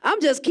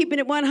 I'm just keeping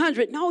it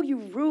 100. No, you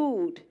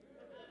rude.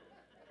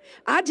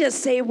 I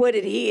just say what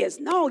it is.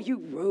 No, you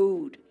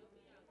rude.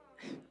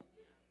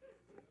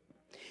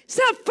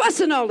 Stop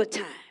fussing all the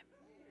time.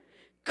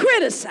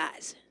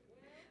 Criticizing.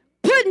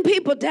 Putting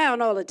people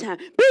down all the time.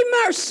 Be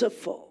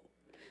merciful.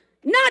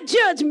 Not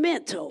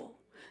judgmental.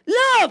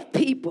 Love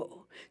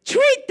people.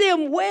 Treat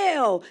them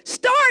well.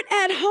 Start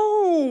at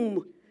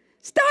home.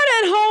 Start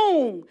at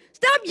home.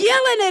 Stop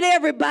yelling at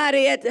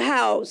everybody at the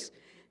house.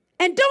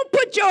 And don't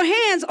put your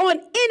hands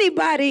on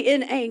anybody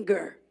in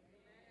anger.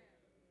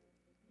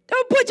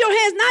 Don't put your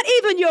hands, not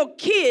even your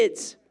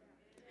kids,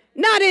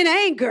 not in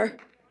anger.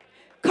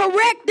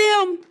 Correct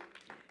them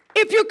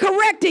if you're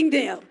correcting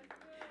them.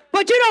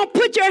 But you don't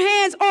put your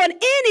hands on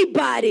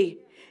anybody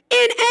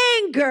in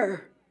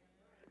anger.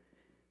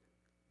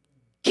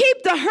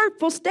 Keep the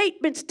hurtful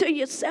statements to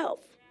yourself.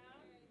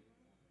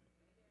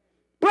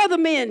 Brother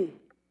men,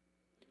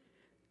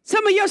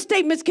 some of your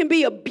statements can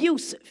be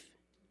abusive.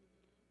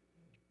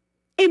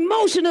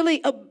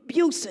 Emotionally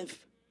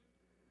abusive.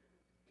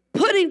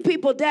 Putting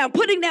people down,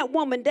 putting that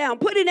woman down,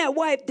 putting that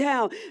wife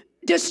down,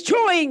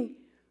 destroying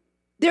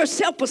their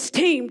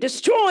self-esteem,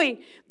 destroying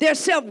their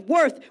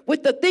self-worth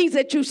with the things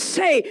that you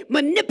say,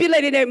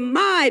 manipulating their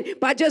mind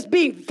by just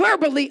being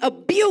verbally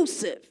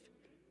abusive.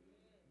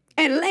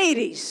 And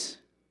ladies,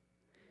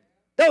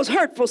 those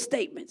hurtful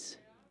statements.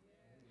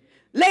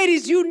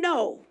 Ladies, you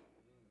know,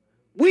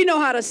 we know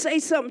how to say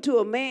something to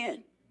a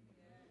man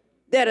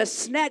that'll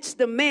snatch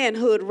the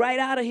manhood right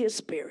out of his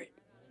spirit.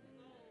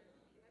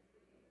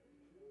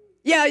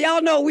 Yeah,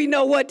 y'all know we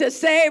know what to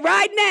say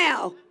right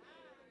now.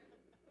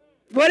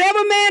 Whatever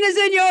man is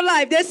in your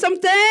life, there's some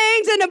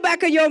things in the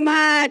back of your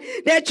mind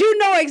that you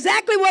know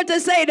exactly what to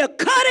say to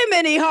cut him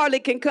and he hardly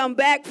can come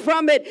back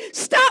from it.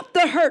 Stop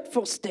the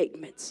hurtful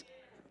statements.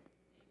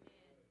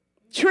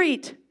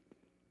 Treat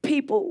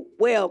people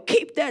well.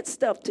 Keep that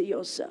stuff to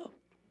yourself.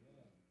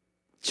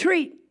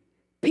 Treat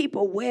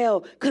people well,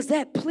 because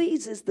that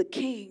pleases the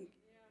King.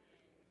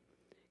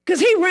 Because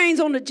he reigns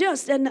on the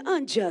just and the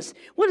unjust.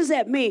 What does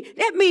that mean?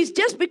 That means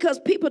just because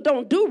people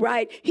don't do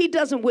right, he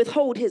doesn't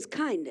withhold his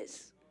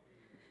kindness.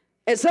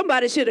 And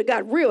somebody should have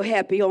got real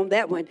happy on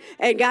that one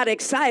and got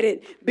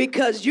excited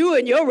because you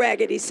and your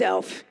raggedy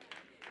self.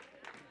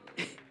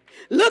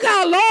 Look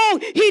how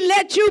long he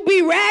let you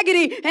be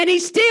raggedy, and he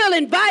still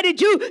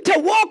invited you to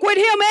walk with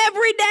him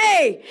every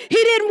day. He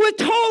didn't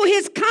withhold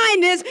his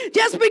kindness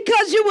just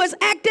because you was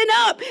acting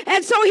up.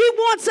 And so he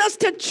wants us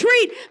to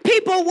treat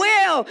people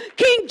well.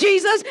 King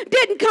Jesus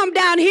didn't come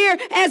down here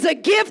as a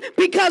gift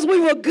because we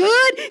were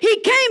good. He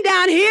came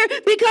down here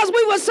because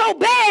we were so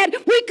bad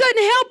we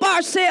couldn't help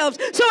ourselves.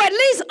 So at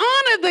least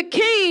honor the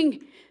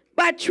king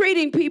by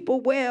treating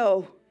people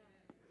well.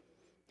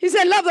 He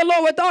said, love the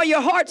Lord with all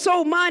your heart,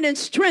 soul, mind, and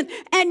strength,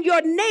 and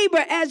your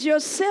neighbor as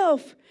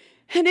yourself.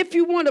 And if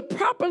you want to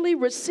properly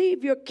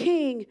receive your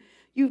king,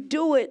 you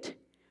do it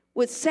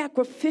with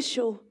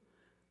sacrificial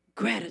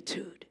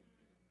gratitude.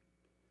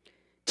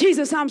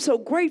 Jesus, I'm so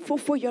grateful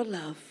for your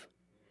love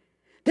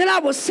that I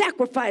will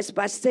sacrifice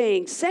by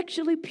staying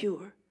sexually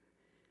pure,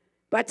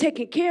 by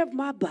taking care of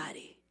my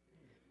body,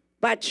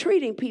 by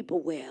treating people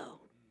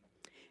well.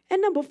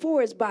 And number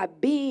 4 is by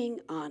being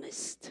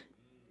honest.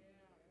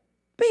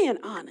 Being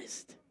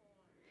honest.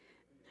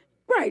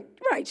 Right,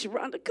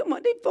 Sharonda. Come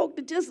on, these folk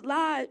that just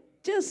lied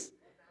just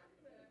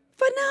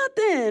for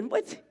nothing.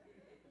 What?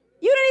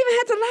 You didn't even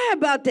have to lie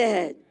about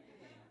that.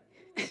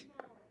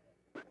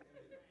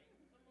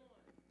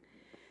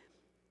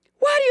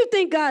 Why do you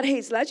think God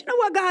hates lies? You know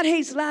why God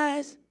hates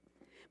lies?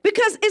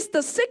 Because it's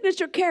the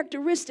signature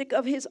characteristic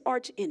of his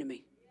arch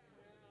enemy.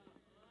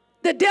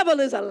 The devil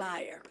is a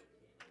liar.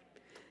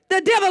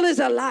 The devil is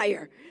a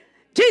liar.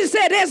 Jesus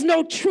said there's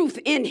no truth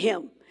in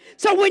him.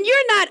 So when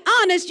you're not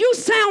honest, you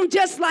sound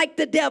just like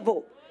the devil.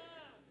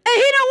 And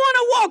he don't want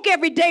to walk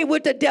every day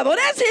with the devil.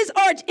 That's his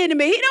arch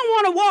enemy. He don't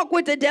want to walk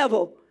with the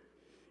devil.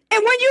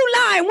 And when you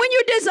lie, and when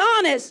you're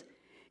dishonest,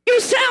 you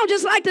sound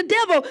just like the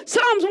devil.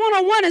 Psalms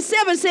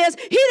 101:7 says,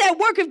 he that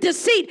worketh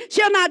deceit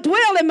shall not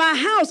dwell in my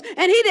house,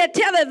 and he that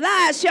telleth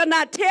lies shall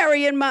not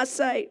tarry in my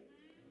sight.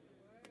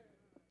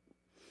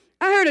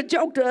 I heard a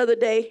joke the other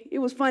day. It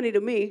was funny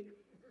to me.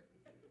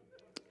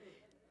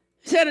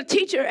 Said a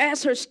teacher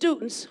asked her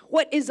students,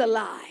 what is a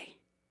lie?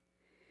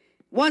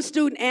 One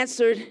student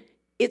answered,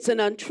 it's an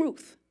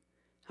untruth.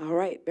 All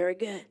right, very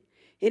good.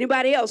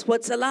 Anybody else,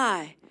 what's a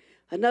lie?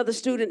 Another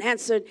student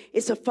answered,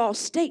 it's a false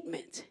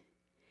statement.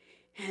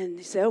 And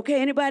he said, okay,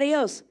 anybody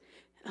else?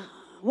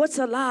 What's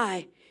a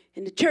lie?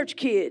 And the church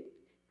kid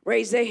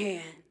raised their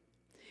hand.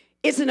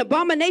 It's an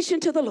abomination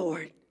to the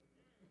Lord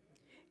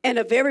and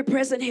a very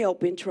present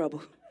help in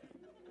trouble.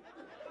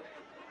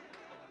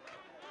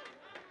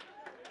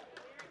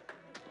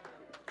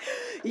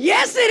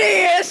 Yes, it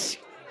is.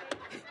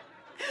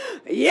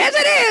 Yes,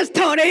 it is,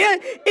 Tony.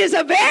 It's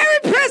a very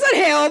present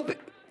help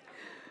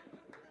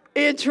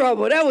in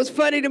trouble. That was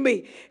funny to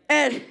me.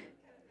 And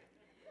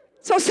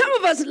so some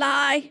of us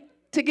lie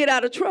to get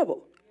out of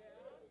trouble.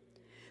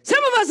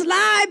 Some of us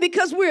lie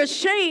because we're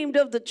ashamed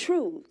of the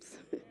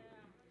truth.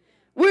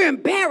 We're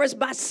embarrassed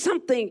by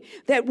something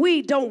that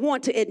we don't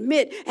want to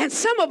admit. And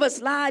some of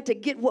us lie to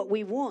get what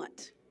we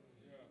want.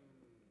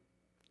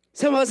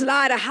 Some of us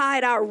lie to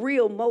hide our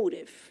real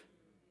motive.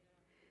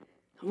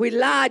 We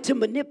lie to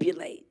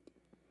manipulate.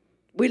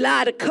 We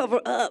lie to cover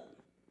up.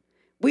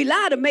 We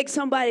lie to make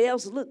somebody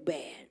else look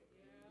bad.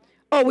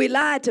 Or we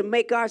lie to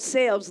make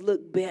ourselves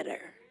look better.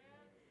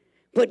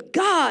 But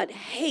God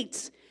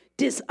hates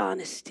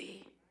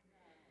dishonesty.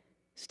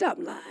 Stop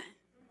lying.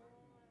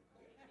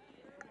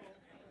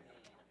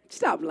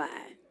 Stop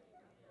lying.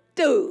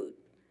 Dude,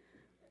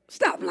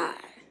 stop lying.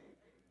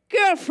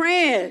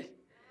 Girlfriend,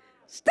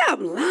 stop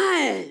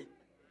lying.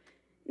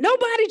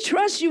 Nobody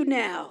trusts you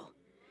now.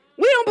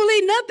 We don't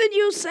believe nothing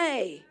you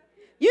say.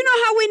 You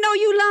know how we know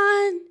you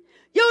lying?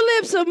 Your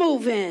lips are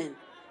moving.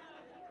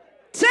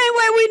 Same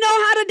way we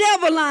know how the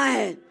devil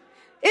lying.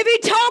 If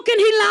he talking,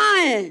 he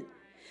lying.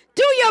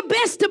 Do your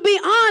best to be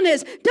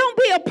honest. Don't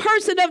be a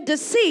person of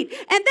deceit.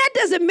 And that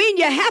doesn't mean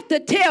you have to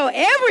tell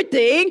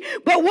everything,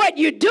 but what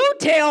you do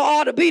tell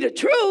ought to be the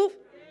truth.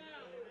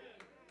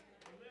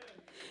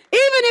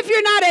 Even if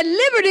you're not at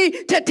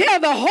liberty to tell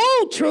the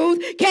whole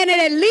truth, can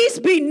it at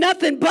least be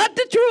nothing but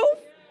the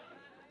truth?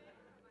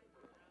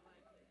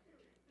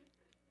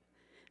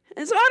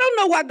 And so I don't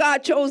know why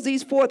God chose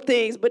these 4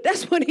 things, but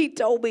that's what he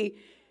told me.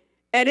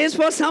 And it's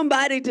for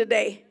somebody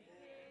today.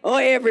 Or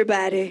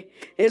everybody.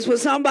 It's for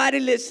somebody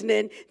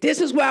listening.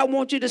 This is where I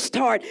want you to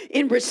start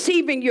in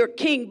receiving your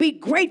king. Be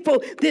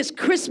grateful this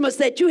Christmas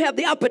that you have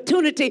the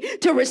opportunity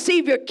to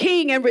receive your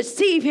king and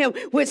receive him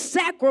with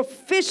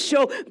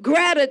sacrificial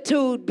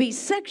gratitude. Be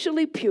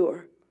sexually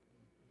pure.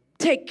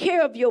 Take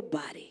care of your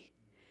body.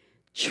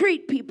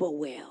 Treat people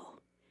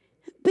well.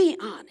 Be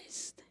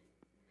honest.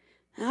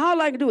 And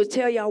all I can do is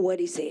tell y'all what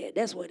he said.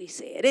 That's what he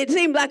said. It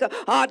seemed like an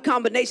odd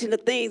combination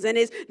of things, and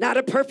it's not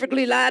a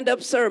perfectly lined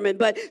up sermon.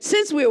 But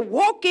since we're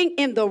walking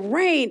in the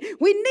rain,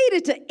 we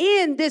needed to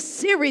end this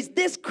series,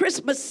 this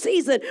Christmas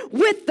season,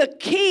 with the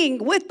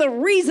King, with the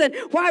reason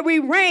why we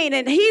reign.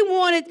 And he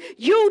wanted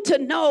you to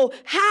know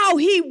how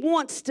he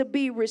wants to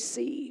be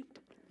received.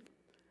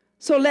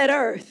 So let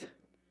earth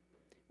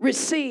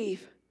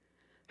receive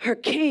her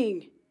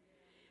King.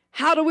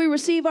 How do we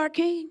receive our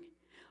King?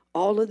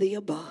 All of the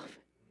above.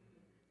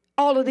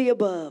 All of the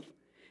above.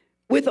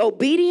 With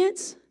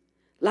obedience,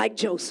 like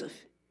Joseph.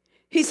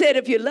 He said,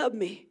 if you love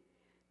me,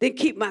 then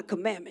keep my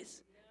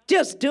commandments.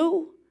 Just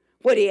do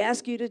what he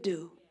asks you to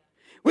do.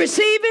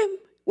 Receive him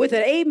with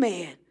an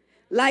amen,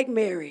 like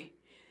Mary.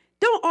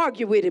 Don't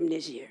argue with him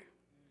this year.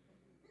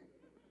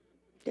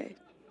 Okay.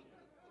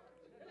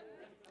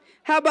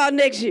 How about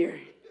next year?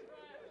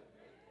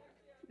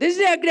 This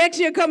is next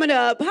year coming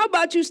up. How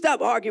about you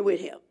stop arguing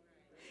with him?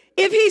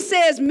 If he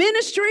says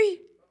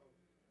ministry,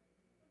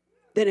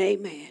 then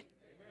amen.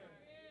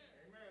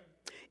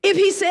 If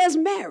he says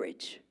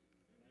marriage,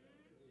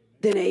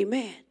 then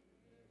amen.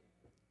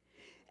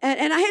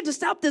 And I had to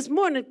stop this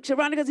morning,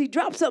 Sharonda, because he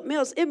dropped something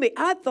else in me.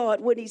 I thought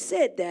when he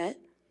said that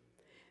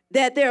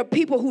there are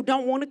people who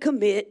don't want to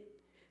commit.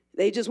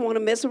 They just want to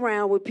mess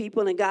around with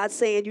people. And God's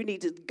saying you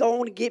need to go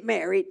on and get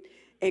married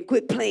and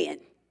quit playing.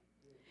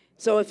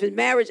 So if it's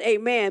marriage,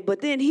 amen.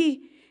 But then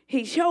he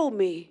showed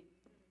me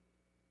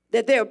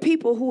that there are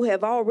people who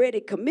have already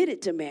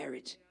committed to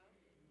marriage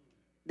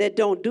that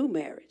don't do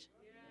marriage.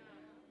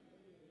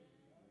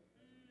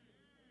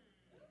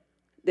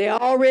 They're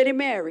already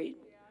married,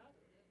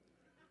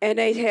 and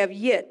they have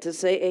yet to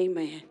say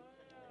amen.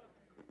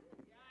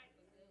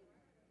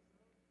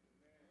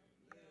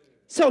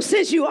 So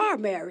since you are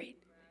married,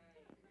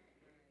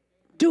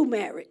 do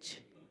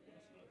marriage.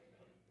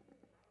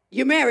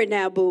 You're married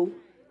now, boo.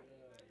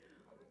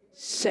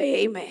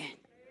 Say amen.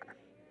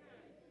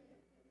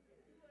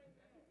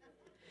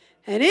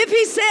 And if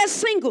he says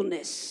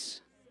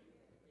singleness,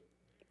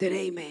 then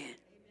amen.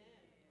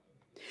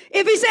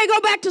 If he says go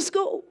back to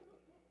school,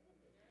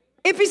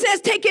 if he says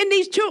take in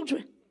these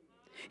children,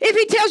 if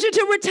he tells you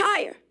to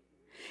retire,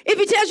 if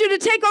he tells you to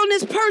take on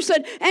this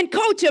person and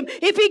coach him,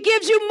 if he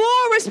gives you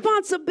more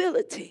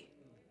responsibility,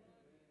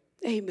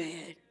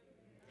 amen.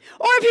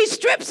 Or if he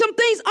strips some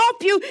things off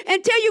you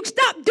and tell you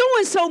stop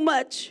doing so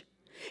much,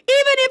 even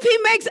if he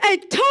makes a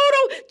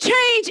total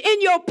change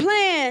in your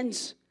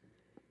plans,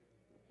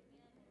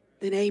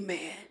 then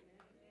amen.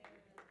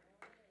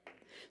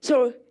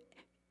 So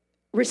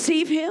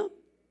receive him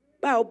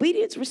by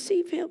obedience,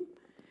 receive him.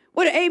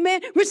 What an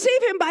amen.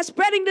 Receive him by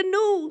spreading the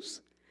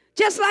news,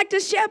 just like the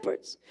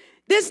shepherds.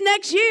 This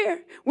next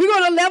year, we're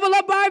going to level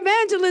up our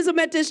evangelism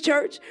at this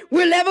church.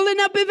 We're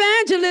leveling up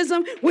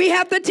evangelism. We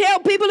have to tell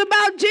people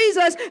about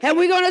Jesus, and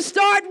we're going to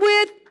start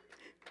with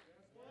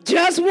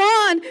just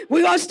one.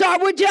 We're going to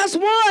start with just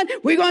one.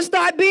 We're going to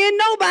start being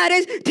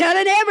nobodies,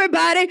 telling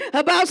everybody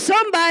about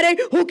somebody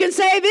who can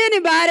save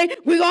anybody.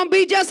 We're going to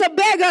be just a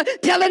beggar,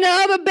 telling the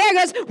other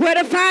beggars where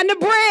to find the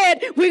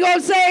bread. We're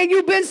going to say,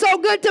 you've been so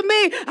good to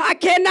me, I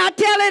cannot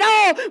tell it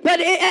all. But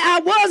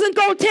I wasn't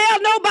going to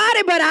tell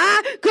nobody, but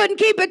I couldn't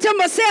keep it to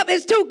myself.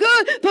 It's too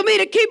good for me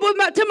to keep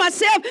it to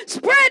myself.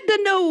 Spread the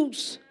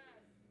news.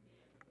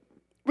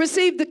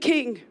 Receive the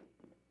King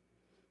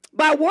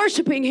by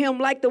worshiping him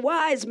like the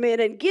wise men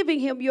and giving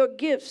him your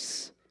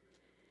gifts.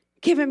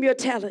 Give him your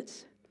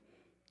talents,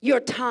 your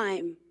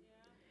time,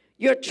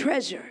 your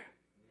treasure,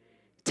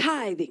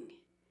 tithing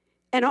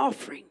and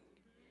offering.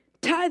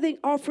 Tithing,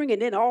 offering,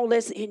 and then all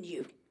that's in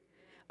you.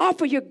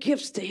 Offer your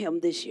gifts to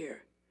him this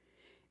year.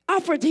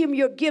 Offer to him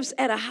your gifts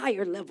at a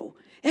higher level,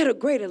 at a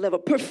greater level.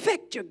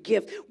 Perfect your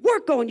gift.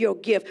 Work on your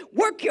gift.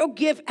 Work your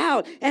gift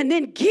out, and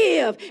then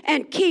give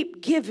and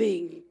keep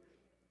giving.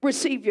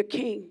 Receive your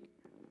King.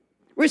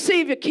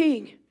 Receive your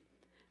King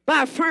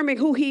by affirming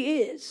who he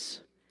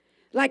is,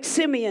 like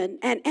Simeon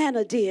and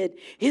Anna did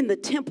in the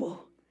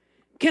temple.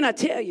 Can I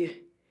tell you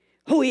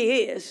who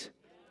he is?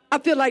 I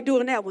feel like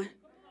doing that one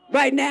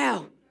right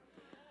now.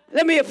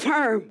 Let me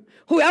affirm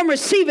who I'm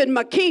receiving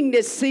my King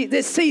this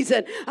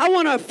season. I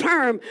want to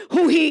affirm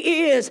who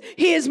he is.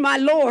 He is my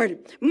Lord,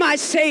 my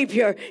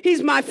Savior.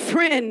 He's my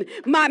friend,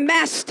 my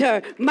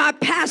master, my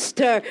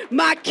pastor,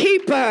 my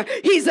keeper.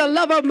 He's the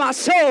lover of my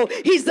soul.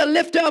 He's the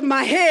lifter of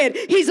my head.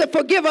 He's the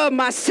forgiver of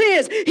my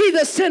sins. He's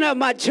the center of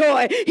my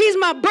joy. He's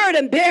my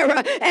burden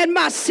bearer and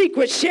my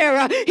secret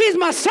sharer. He's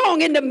my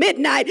song in the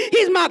midnight.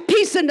 He's my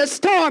peace in the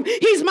storm.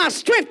 He's my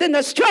strength in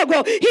the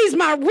struggle. He's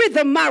my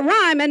rhythm, my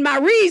rhyme, and my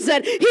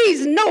reason.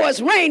 He's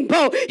Noah's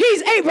rainbow.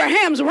 He's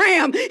Abraham's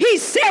ram.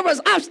 He's Sarah's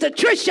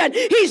obstetrician.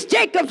 He's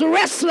Jacob's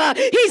wrestler.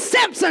 He's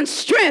Samson's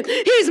strength.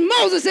 He's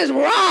Moses'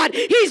 rod.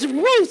 He's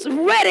Ruth's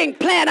wedding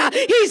planner.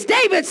 He's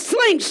David's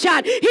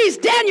slingshot. He's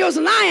Daniel's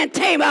lion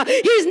tamer.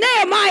 He's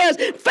Nehemiah's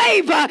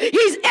favor.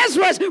 He's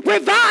Ezra's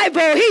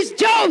revival. He's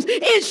Job's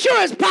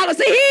insurance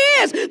policy. He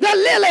is the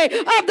lily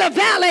of the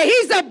valley.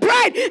 He's the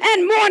bright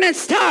and morning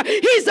star.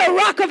 He's the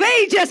rock of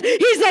ages.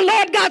 He's the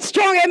Lord God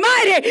strong and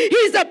mighty.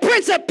 He's the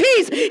Prince of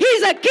Peace.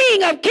 He's the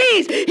King of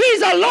kings. He's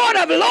the Lord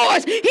of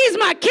lords. He's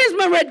my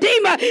kinsman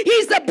redeemer.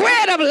 He's the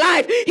bread of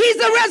life. He's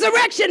the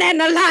resurrection and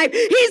the life.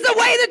 He's the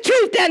way, the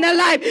truth, and the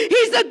life.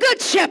 He's the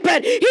good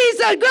shepherd. He's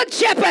the good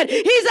shepherd.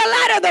 He's the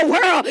light of the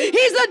world.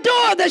 He's the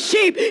door of the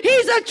sheep.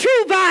 He's a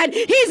true vine.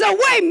 He's a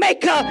way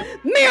maker,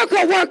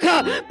 miracle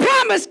worker,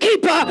 promise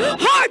keeper,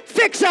 heart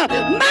fixer,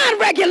 mind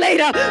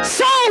regulator,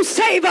 soul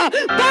saver,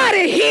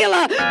 body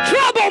healer,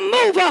 trouble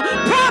mover,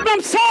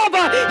 problem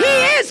solver. He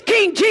is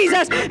King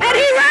Jesus, and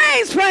he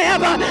reigns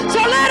forever.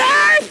 So let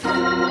earth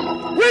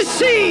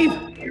receive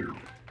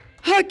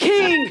our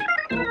King,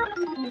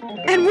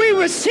 and we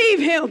receive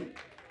him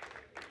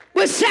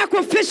with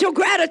sacrificial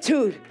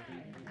gratitude,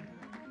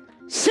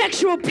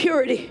 sexual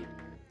purity,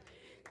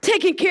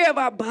 taking care of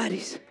our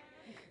bodies,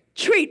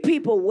 treat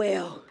people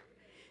well,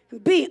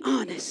 be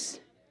honest.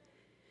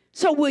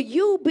 So will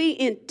you be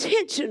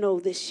intentional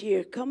this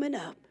year coming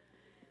up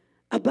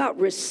about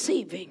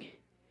receiving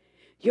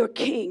your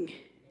King?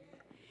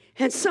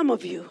 And some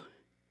of you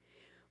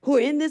who are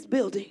in this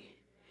building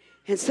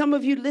and some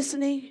of you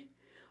listening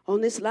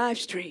on this live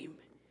stream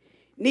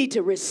need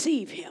to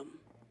receive him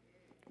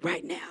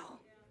right now.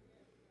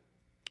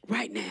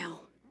 Right now.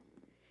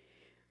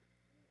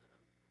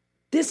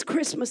 This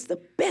Christmas,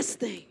 the best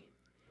thing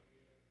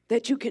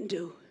that you can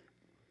do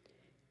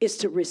is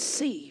to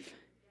receive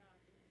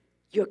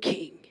your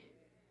King.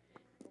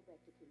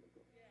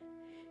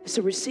 It's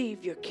to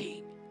receive your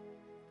King.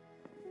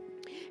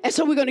 And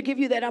so we're going to give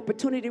you that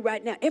opportunity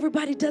right now.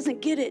 Everybody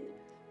doesn't get it.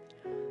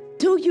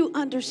 Do you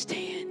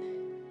understand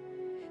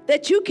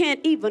that you can't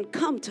even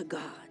come to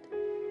God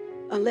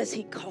unless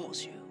he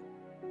calls you?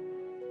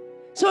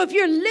 So if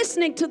you're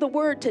listening to the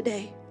word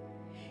today,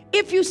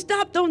 if you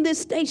stopped on this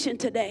station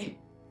today,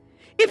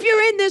 if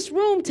you're in this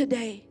room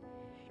today,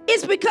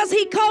 it's because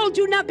he called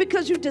you, not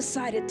because you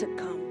decided to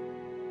come.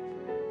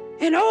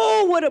 And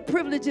oh, what a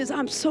privilege it is.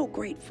 I'm so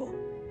grateful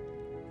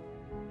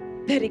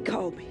that he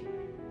called me.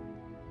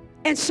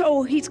 And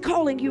so he's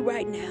calling you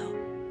right now.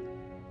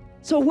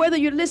 So whether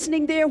you're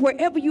listening there,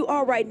 wherever you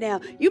are right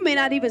now, you may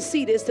not even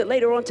see this till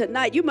later on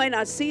tonight. You may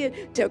not see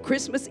it till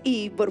Christmas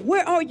Eve, but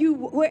where are you,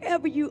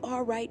 wherever you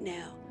are right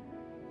now?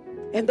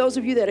 And those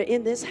of you that are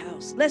in this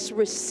house, let's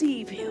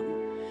receive him.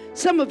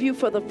 Some of you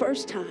for the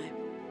first time,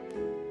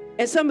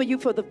 and some of you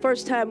for the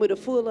first time with a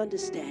full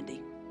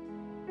understanding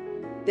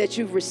that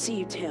you've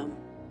received him.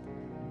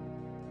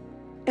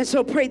 And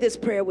so pray this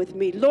prayer with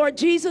me. Lord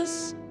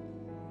Jesus,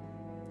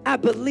 I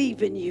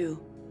believe in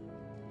you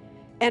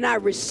and I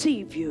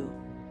receive you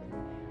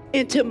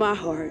into my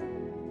heart.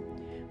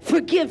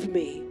 Forgive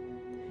me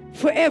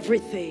for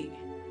everything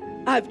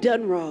I've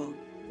done wrong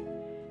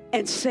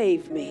and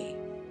save me.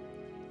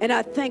 And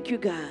I thank you,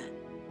 God,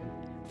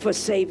 for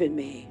saving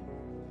me.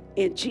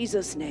 In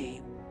Jesus'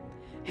 name,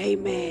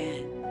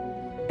 amen.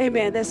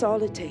 Amen. That's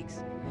all it takes.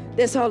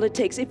 That's all it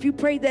takes. If you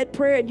prayed that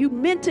prayer and you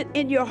meant it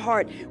in your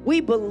heart, we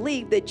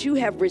believe that you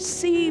have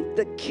received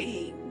the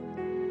King.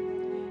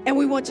 And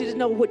we want you to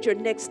know what your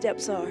next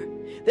steps are.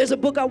 There's a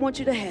book I want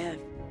you to have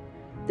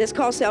that's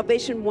called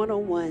Salvation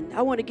 101.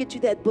 I want to get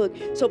you that book.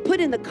 So put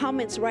in the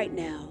comments right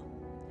now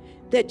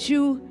that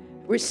you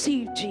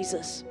received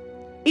Jesus,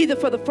 either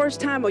for the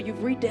first time or you've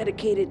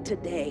rededicated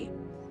today.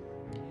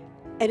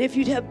 And if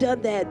you have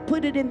done that,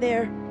 put it in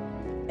there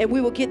and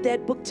we will get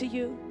that book to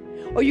you.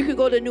 Or you can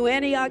go to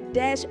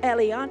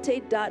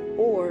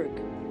newantioch-aliante.org.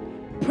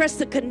 Press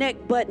the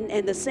connect button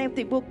and the same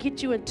thing, we'll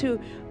get you into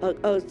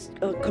a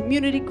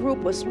community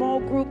group, a small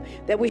group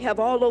that we have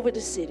all over the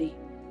city.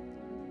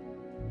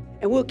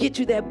 And we'll get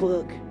you that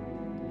book.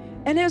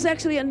 And there's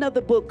actually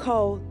another book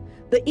called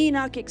The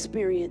Enoch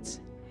Experience.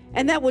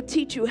 And that will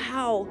teach you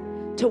how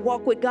to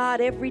walk with God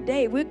every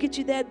day. We'll get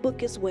you that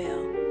book as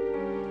well.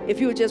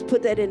 If you would just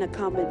put that in the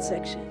comment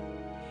section.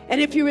 And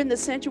if you're in the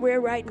sanctuary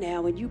right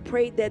now and you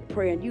prayed that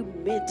prayer and you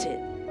meant it,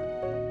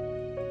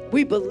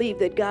 we believe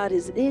that God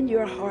is in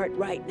your heart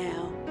right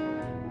now.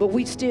 But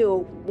we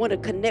still want to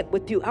connect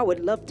with you. I would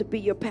love to be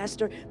your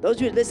pastor. Those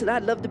of you that listen,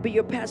 I'd love to be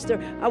your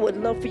pastor. I would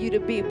love for you to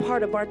be a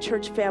part of our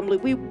church family.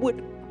 We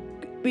would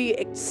be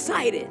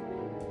excited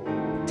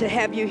to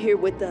have you here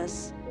with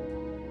us.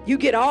 You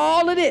get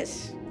all of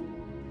this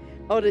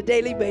on a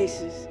daily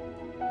basis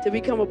to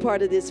become a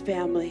part of this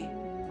family.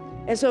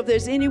 And so if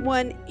there's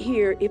anyone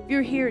here, if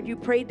you're here and you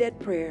prayed that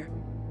prayer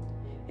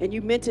and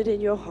you meant it in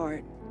your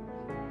heart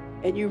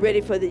and you're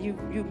ready for that, you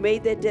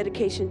made that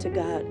dedication to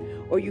God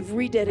or you've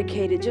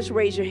rededicated, just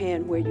raise your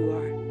hand where you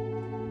are.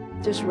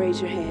 Just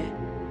raise your hand.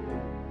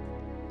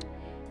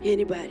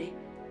 Anybody?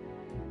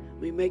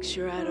 Let me make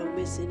sure I don't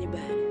miss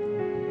anybody.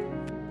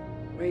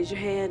 Raise your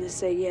hand and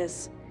say,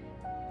 yes,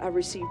 I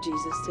received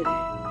Jesus today.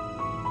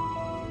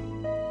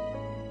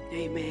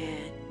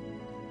 Amen.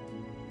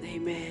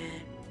 Amen.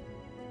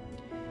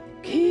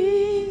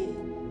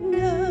 King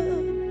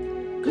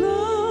of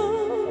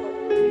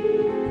glory,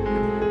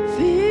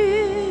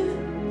 fill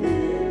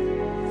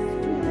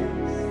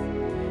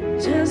this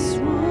place. Just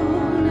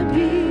wanna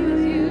be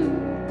with you.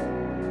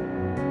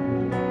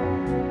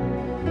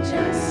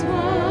 Just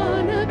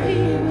wanna be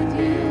with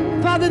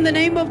you. Father, in the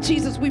name of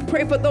Jesus, we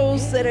pray for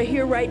those that are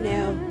here right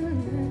now.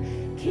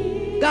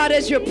 God,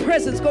 as your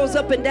presence goes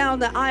up and down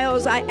the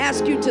aisles, I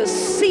ask you to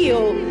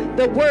seal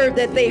the word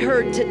that they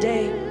heard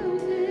today.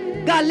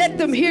 God, let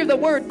them hear the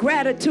word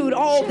gratitude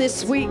all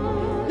this week.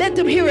 Let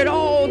them hear it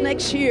all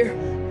next year.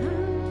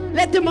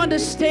 Let them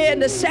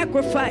understand the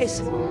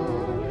sacrifice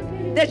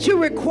that you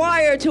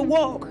require to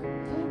walk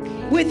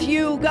with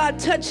you. God,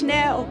 touch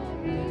now,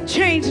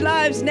 change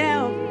lives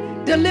now,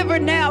 deliver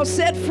now,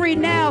 set free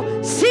now.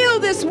 Seal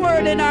this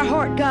word in our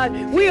heart,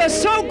 God. We are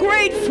so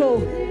grateful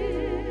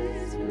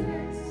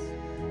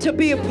to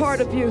be a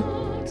part of you.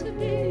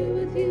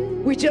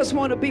 We just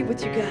want to be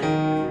with you, God.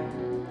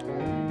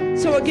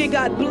 So again,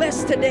 God,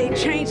 bless today,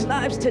 change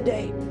lives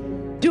today.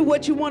 Do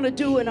what you want to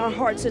do in our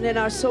hearts and in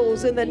our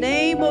souls. In the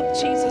name of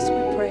Jesus,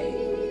 we pray.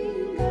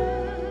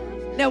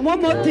 Now,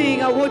 one more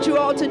thing I want you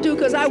all to do,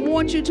 because I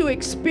want you to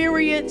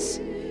experience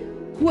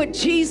what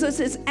Jesus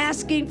is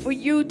asking for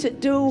you to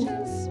do.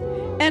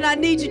 And I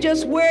need you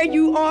just where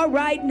you are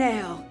right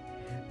now.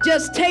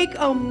 Just take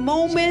a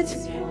moment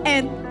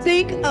and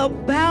think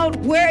about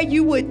where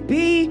you would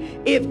be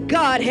if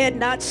God had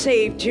not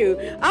saved you.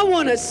 I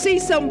want to see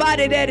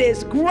somebody that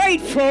is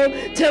grateful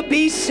to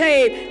be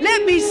saved.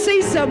 Let me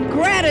see some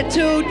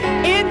gratitude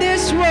in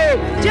this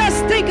room.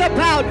 Just think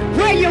about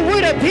where you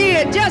would have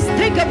been. Just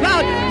think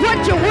about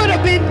what you would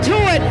have been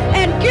doing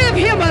and give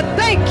him a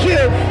thank you.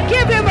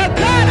 Give him a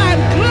God,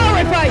 I'm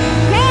glorified.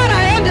 God,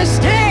 I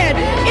understand.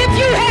 If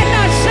you had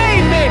not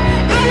saved me,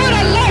 I would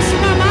have lost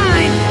my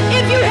mind.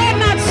 If you had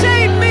not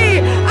saved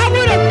me, I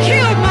would have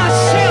killed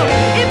myself.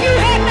 If you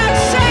had not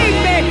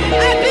saved me,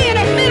 I'd be in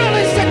a mental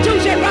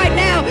institution right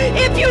now.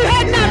 If you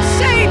had not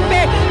saved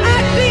me,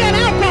 I'd be an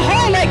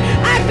alcoholic.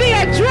 I'd be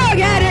a drug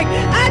addict.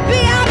 I'd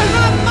be out of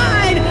my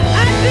mind.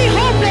 I'd be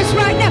homeless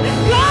right now.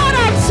 God,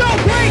 I'm so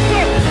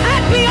grateful.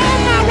 I'd be on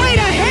my way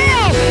to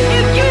hell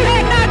if you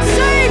had not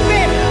saved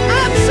me.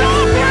 I'm so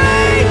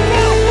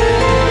grateful.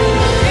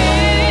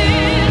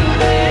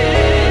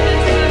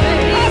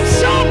 I'm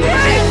so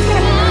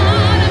grateful.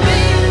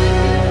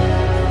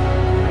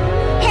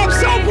 I'm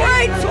so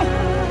grateful.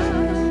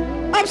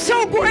 I'm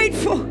so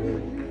grateful.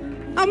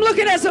 I'm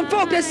looking at some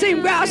folk that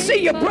seem, I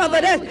see you,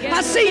 brother.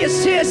 I see you,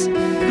 sis.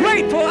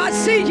 Grateful. I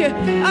see you.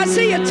 I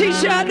see you,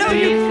 Tisha. I know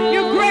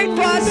you're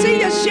grateful. I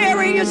see you,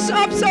 Sherry. I'm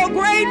so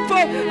grateful.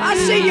 I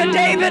see you,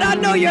 David. I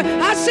know you.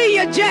 I see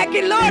you,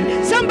 Jackie. Lord,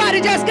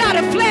 somebody just got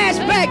a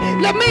flashback.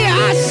 Lamia,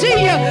 I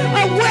see you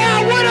where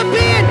I would have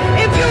been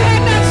if you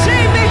had not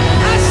saved me.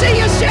 I see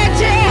you,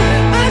 Chantel.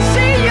 I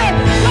see you.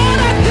 Lord,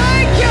 I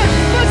thank you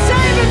for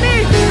saving me.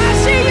 I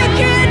see you,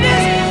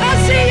 Candace. I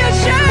see you,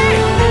 Shay.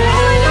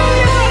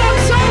 Hallelujah, Lord, I'm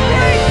so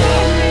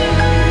grateful.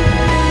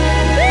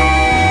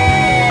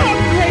 Woo,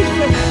 I'm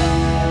grateful.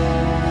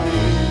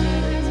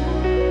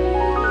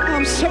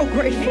 I'm so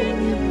grateful.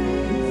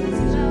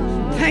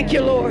 Thank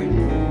you, Lord,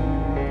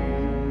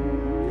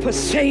 for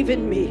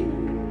saving me.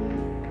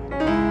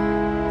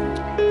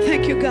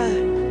 Thank you,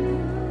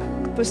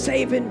 God, for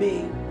saving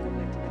me.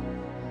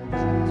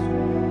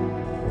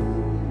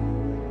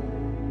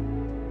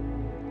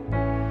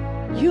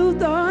 You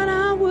thought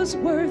I was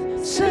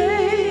worth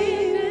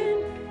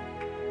saving,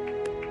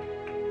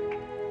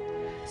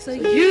 so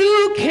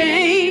you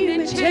came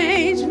and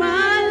changed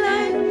my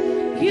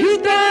life. You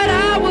thought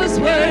I was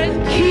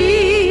worth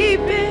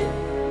keeping,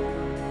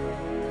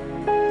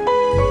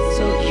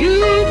 so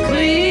you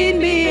cleaned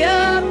me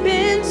up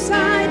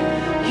inside.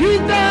 You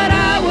thought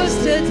I was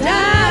to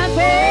die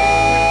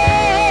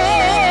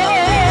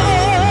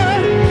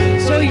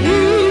for, so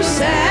you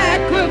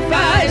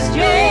sacrificed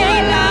your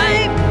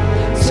life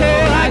so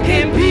I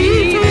can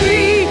be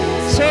free,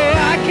 so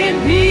I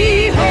can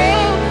be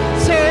whole,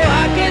 so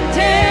I can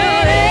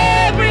tell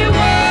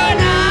everyone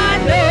I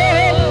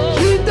know.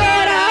 You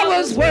thought I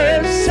was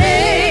worth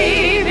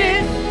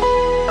saving,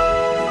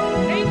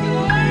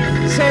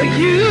 so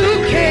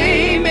you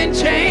came and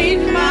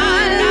changed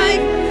my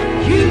life.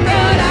 You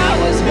thought I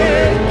was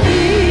worth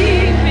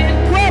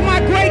keeping. Where my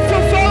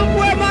grateful folk?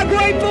 Where my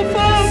grateful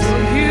folks?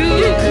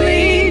 You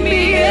cleaned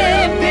me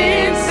up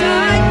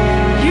inside.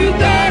 You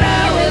thought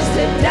I was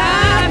to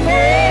die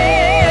for,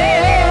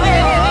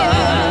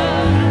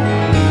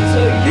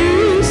 so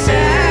you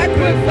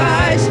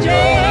sacrificed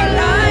your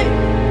life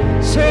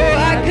so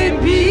I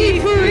could be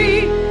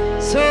free,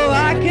 so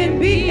I can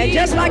be. And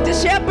just like the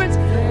shepherds,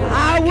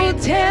 I will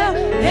tell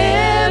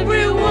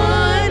everyone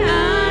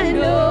I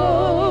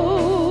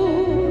know.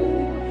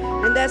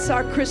 And that's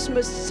our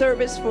Christmas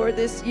service for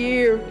this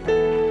year,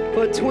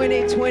 for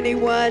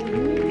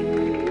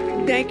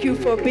 2021. Thank you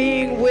for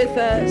being with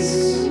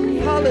us.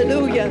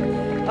 Hallelujah.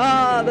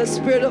 The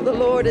Spirit of the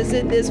Lord is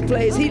in this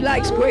place. He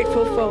likes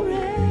grateful folk.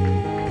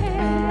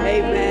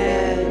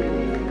 Amen.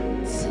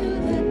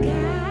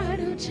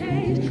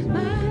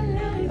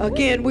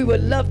 Again, we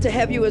would love to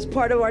have you as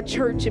part of our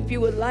church. If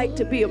you would like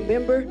to be a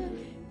member,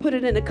 put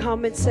it in the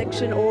comment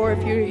section, or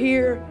if you're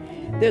here,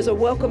 there's a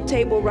welcome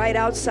table right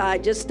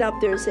outside. Just stop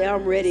there and say,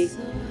 I'm ready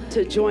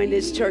to join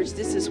this church.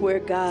 This is where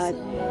God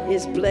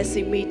is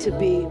blessing me to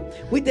be.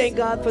 We thank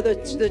God for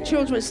the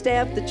children's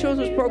staff. The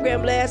children's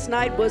program last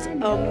night was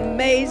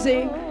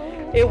amazing.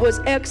 It was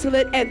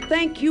excellent. And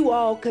thank you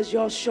all, because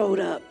y'all showed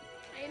up.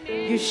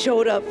 You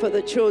showed up for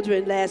the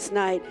children last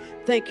night.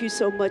 Thank you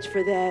so much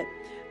for that.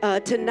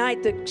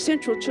 Tonight, the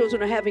Central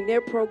children are having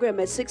their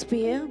program at 6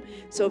 p.m.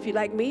 So if you're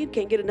like me, you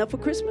can't get enough for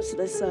Christmas,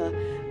 let's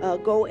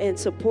go and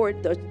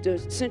support the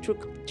Central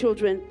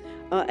children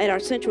at our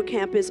Central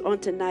Campus on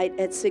tonight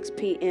at 6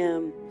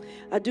 p.m.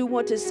 I do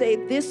want to say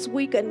this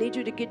week I need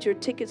you to get your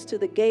tickets to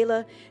the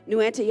gala.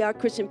 New Antioch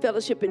Christian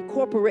Fellowship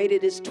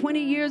Incorporated is 20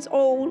 years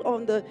old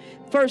on the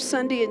first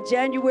Sunday in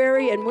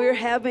January, and we're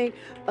having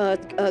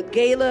a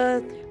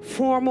gala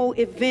formal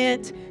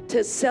event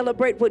to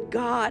celebrate what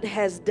God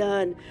has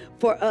done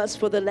for us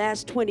for the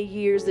last 20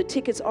 years. The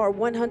tickets are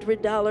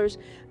 $100.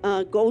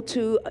 Go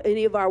to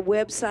any of our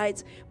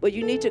websites, but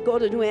you need to go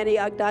to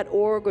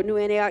newantioch.org or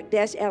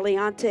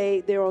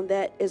newantioch-aliante. They're on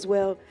that as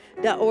well.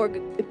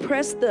 .org.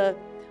 Press the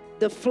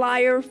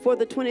flyer for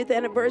the 20th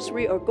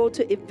anniversary, or go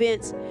to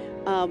events,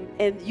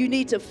 and you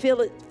need to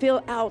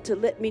fill out to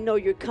let me know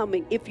you're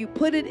coming. If you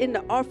put it in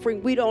the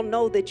offering, we don't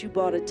know that you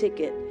bought a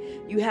ticket.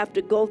 You have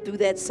to go through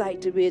that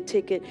site to be a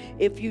ticket.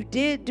 If you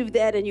did do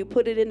that and you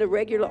put it in the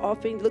regular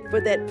offering, look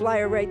for that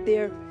flyer right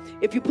there.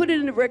 If you put it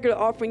in the regular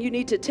offering, you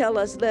need to tell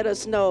us, let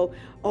us know,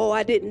 oh,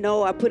 I didn't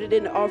know, I put it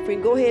in the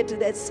offering. Go ahead to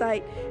that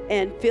site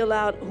and fill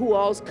out who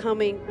all's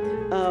coming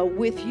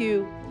with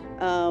you.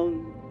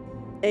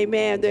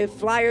 Amen. There are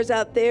flyers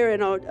out there,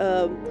 and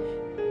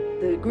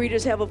the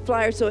greeters have a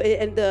flyer. So,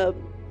 and the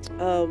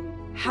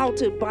how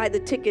to buy the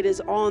ticket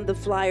is on the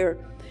flyer.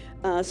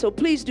 So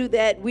please do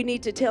that. We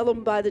need to tell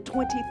them by the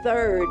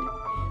 23rd.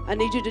 I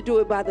need you to do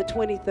it by the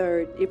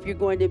 23rd if you're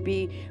going to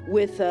be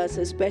with us,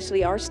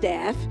 especially our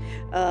staff.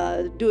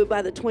 Do it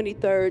by the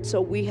 23rd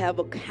so we have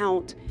a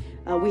count.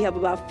 We have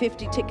about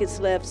 50 tickets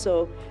left,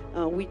 so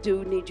we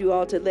do need you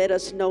all to let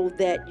us know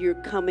that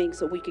you're coming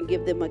so we can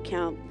give them a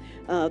count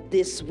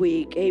this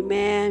week.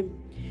 Amen.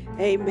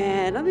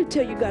 Amen. I'm going to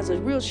tell you guys a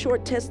real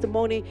short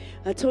testimony.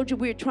 I told you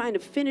we were trying to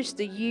finish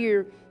the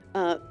year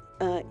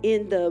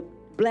in the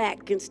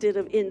black instead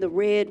of in the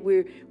red.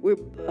 We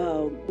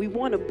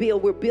want to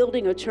build. We're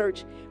building a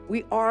church.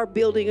 We are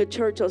building a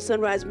church on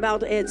Sunrise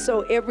Mountain, and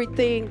so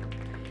everything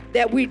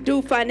that we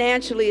do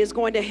financially is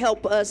going to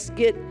help us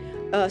get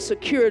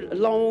secured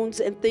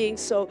loans and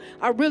things. So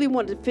I really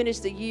wanted to finish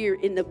the year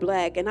in the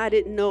black, and I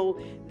didn't know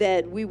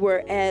that we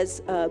were as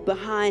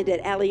behind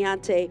at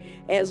Aliante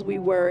as we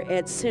were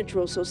at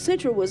Central. So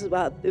Central was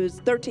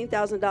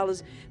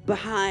 $13,000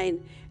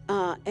 behind,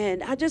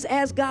 and I just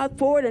asked God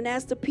for it and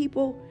asked the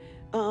people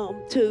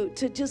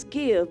to just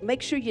give.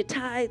 Make sure you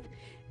tithe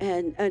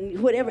and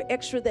whatever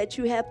extra that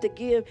you have to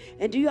give.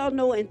 And do y'all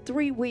know in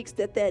 3 weeks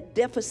that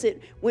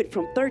deficit went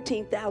from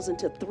 $13,000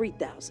 to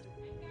 $3,000?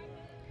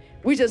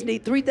 We just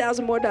need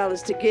 $3,000 more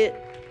to get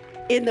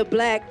in the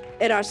black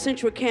at our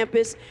Central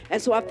Campus. And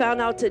so I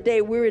found out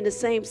today we're in the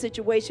same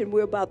situation.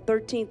 We're about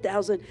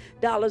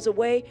 $13,000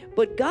 away,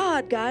 but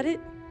God got it.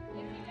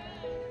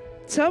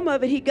 Some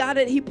of it, he got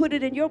it. He put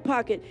it in your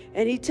pocket,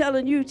 and he's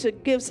telling you to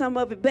give some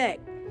of it back.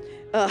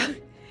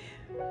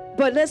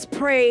 But let's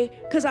pray,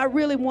 because I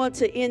really want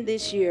to end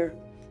this year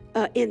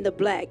in the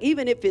black.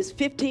 Even if it's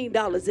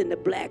 $15 in the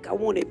black, I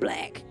want it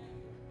black.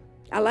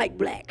 I like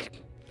black.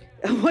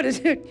 What is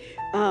it?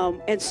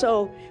 And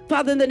so,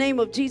 Father, in the name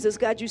of Jesus,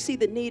 God, you see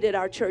the need at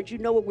our church. You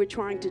know what we're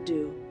trying to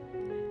do.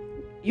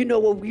 You know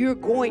what you're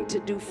going to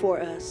do for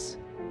us.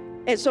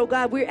 And so,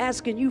 God, we're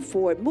asking you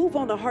for it. Move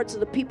on the hearts of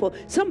the people.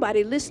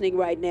 Somebody listening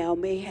right now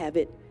may have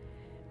it.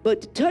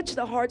 But touch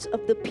the hearts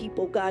of the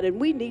people, God. And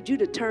we need you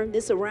to turn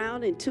this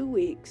around in 2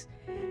 weeks.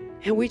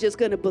 And we're just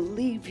going to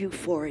believe you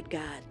for it,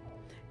 God.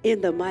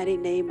 In the mighty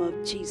name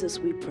of Jesus,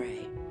 we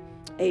pray.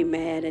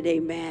 Amen and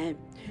amen.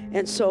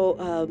 And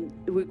so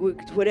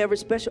whatever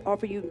special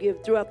offer you can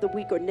give throughout the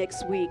week or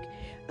next week,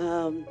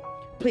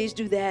 please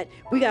do that.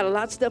 We got a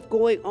lot of stuff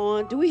going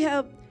on. Do we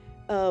have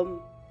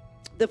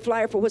the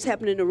flyer for what's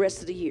happening the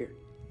rest of the year?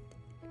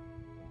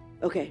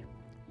 Okay.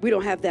 We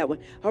don't have that one.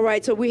 All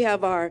right, so we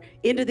have our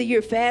end of the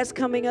year fast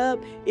coming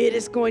up. It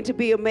is going to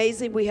be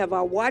amazing. We have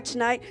our watch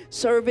night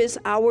service.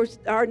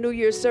 Our New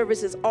Year's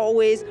service is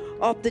always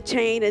off the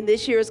chain, and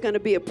this year is going to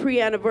be a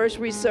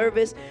pre-anniversary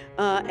service.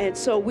 And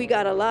so we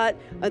got a lot.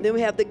 And then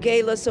we have the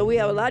gala, so we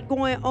have a lot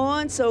going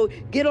on. So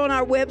get on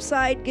our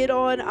website, get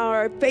on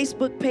our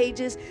Facebook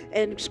pages,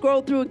 and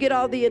scroll through and get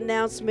all the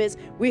announcements.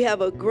 We have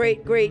a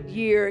great, great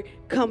year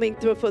coming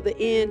through for the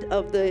end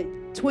of the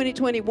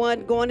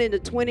 2021 going into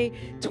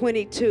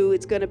 2022.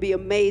 It's going to be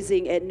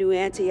amazing at New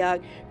Antioch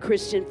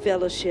Christian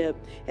Fellowship.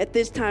 At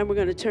this time, we're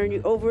going to turn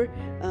you over,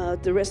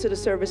 the rest of the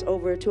service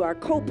over to our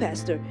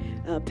co-pastor,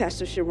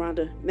 Pastor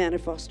Sharonda Manor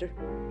Foster.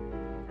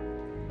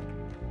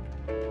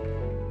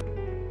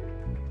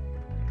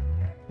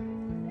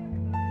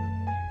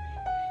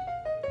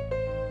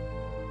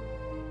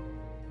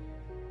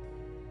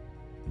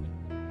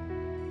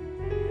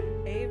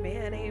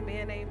 Amen,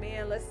 amen,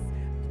 amen. Let's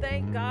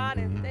thank God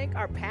and thank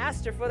our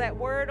pastor for that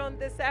word on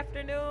this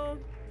afternoon.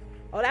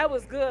 Oh, that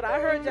was good. I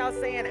heard y'all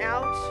saying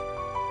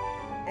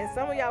ouch. And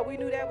some of y'all, we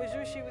knew that was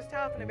you she was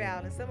talking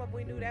about. And some of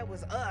we knew that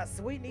was us.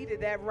 We needed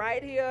that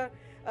right here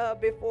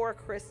before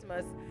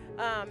Christmas.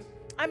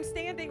 I'm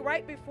standing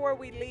right before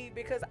we leave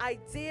because I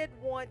did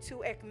want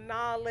to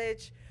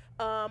acknowledge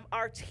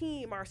our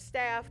team, our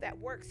staff that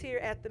works here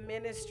at the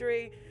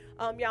ministry.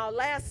 Y'all,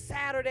 last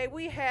Saturday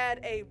we had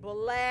a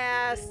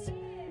blast.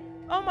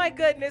 Oh my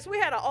goodness, we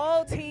had an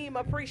all-team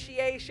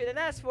appreciation, and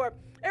that's for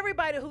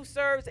everybody who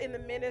serves in the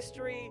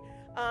ministry.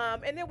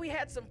 And then we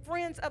had some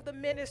friends of the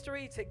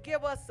ministry to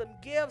give us some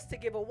gifts to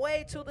give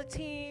away to the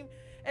team.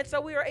 And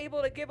so we were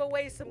able to give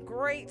away some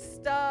great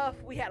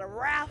stuff. We had a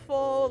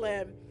raffle,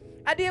 and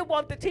I did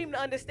want the team to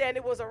understand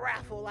it was a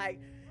raffle. Like,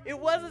 it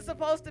wasn't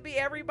supposed to be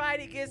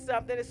everybody gets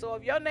something. And so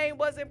if your name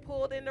wasn't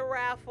pulled in the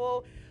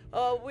raffle,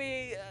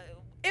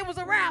 it was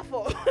a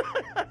raffle.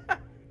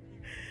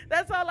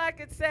 That's all I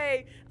could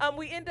say.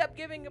 We end up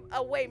giving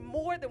away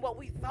more than what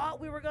we thought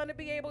we were going to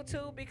be able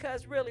to,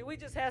 because really we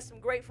just had some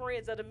great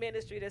friends of the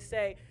ministry to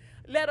say,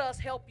 let us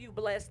help you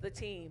bless the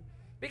team.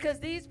 Because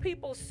these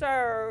people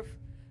serve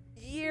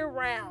year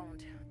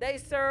round. They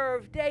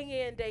serve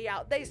day in, day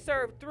out. They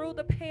serve through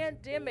the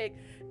pandemic.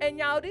 And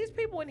y'all, these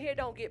people in here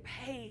don't get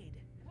paid.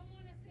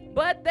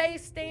 But they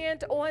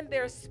stand on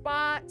their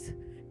spot,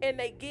 and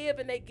they give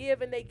and they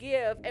give and they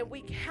give, and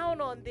we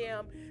count on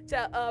them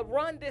to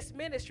run this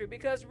ministry,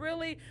 because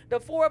really the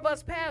four of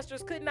us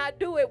pastors could not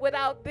do it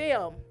without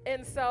them.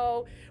 And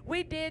so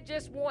we did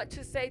just want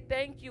to say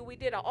thank you. We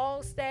did an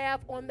all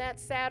staff on that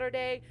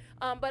Saturday,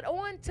 but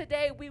on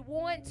today we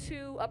want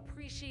to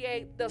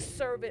appreciate the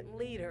servant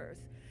leaders.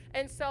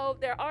 And so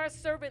there are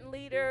servant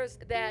leaders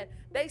that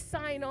they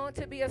sign on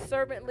to be a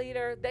servant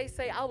leader. They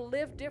say, I'll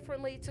live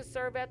differently to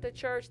serve at the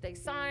church. They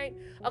sign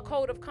a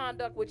code of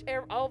conduct, which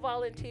all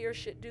volunteers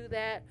should do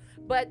that.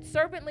 But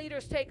servant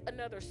leaders take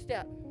another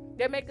step.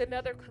 They make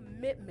another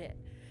commitment.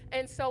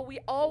 And so we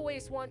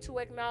always want to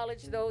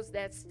acknowledge those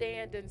that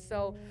stand. And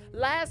so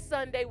last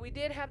Sunday, we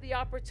did have the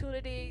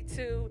opportunity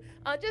to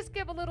just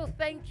give a little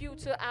thank you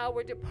to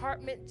our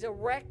department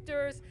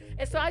directors.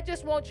 And so I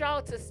just want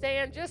y'all to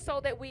stand just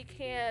so that we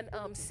can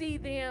see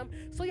them,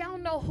 so y'all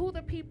know who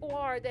the people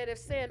are that have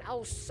said,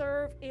 I'll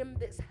serve in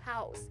this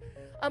house.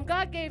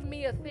 God gave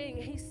me a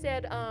thing. He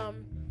said,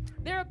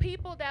 there are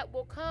people that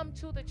will come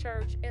to the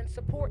church and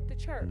support the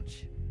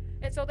church.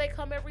 And so they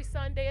come every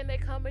Sunday, and they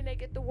come and they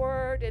get the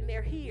word, and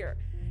they're here.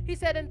 He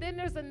said, and then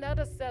there's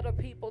another set of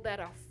people that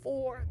are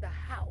for the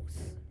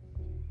house.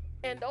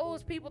 And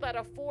those people that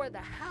are for the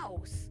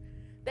house,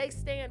 they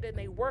stand and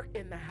they work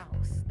in the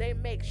house. They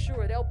make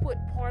sure they'll put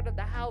part of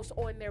the house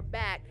on their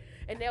back,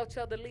 and they'll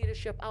tell the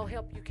leadership, I'll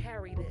help you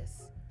carry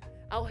this.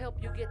 I'll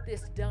help you get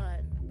this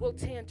done. We'll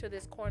tend to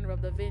this corner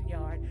of the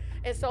vineyard.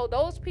 And so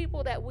those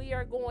people that we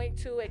are going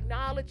to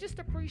acknowledge, just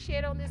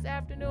appreciate on this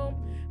afternoon,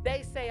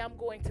 they say, I'm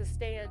going to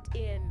stand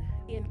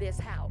in this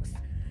house.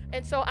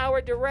 And so our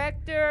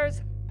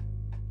directors,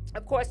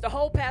 of course, the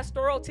whole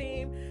pastoral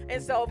team,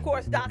 and so, of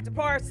course, Dr.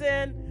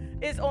 Parson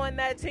is on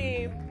that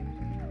team.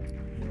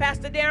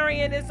 Pastor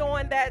Darian is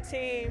on that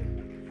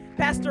team.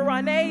 Pastor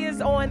Renee is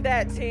on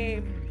that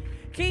team.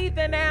 Keith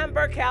and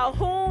Amber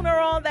Calhoun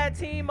are on that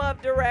team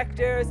of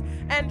directors.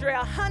 Andrea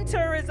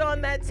Hunter is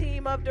on that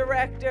team of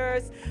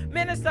directors.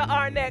 Minister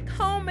Arnett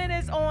Coleman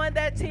is on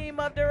that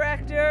team of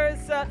directors.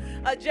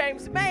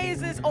 James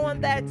Mays is on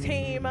that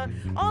team.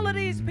 All of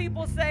these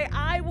people say,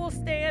 I will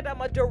stand.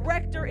 I'm a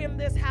director in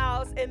this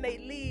house, and they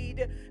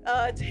lead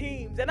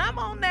teams. And I'm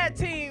on that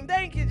team.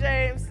 Thank you,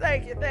 James.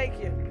 Thank you. Thank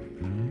you.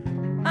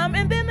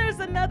 And then there's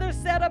another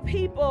set of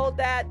people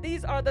that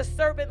these are the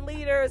servant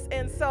leaders.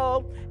 And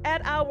so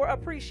at our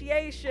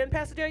appreciation,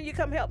 Pastor Darren, you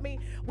come help me.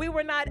 We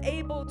were not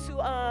able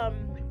to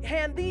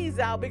hand these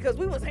out because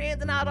we was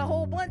handing out a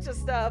whole bunch of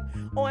stuff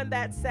on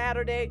that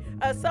Saturday.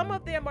 Some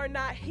of them are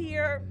not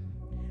here.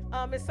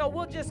 And so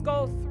we'll just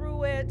go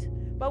through it.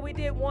 But we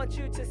did want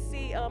you to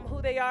see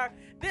who they are.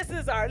 This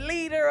is our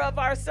leader of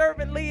our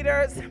servant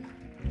leaders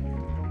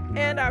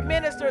and our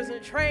ministers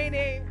in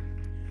training.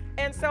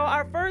 And so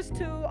our first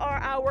two are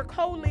our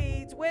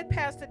co-leads with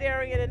Pastor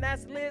Darian, and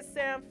that's Liz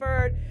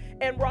Sanford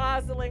and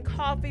Rosalind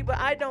Coffey, but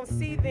I don't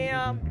see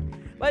them.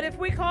 But if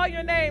we call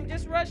your name,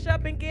 just rush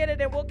up and get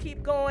it, and we'll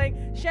keep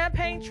going.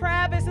 Champagne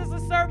Travis is a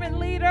servant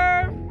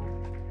leader.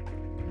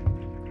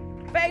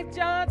 Faith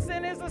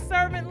Johnson is a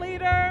servant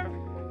leader.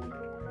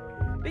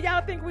 Do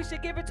y'all think we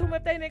should give it to them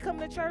if they didn't come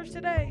to church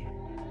today?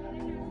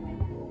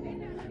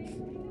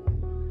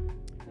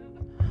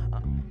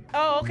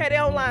 Oh, okay,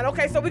 they're online.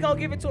 Okay, so we're going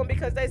to give it to them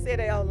because they said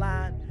they're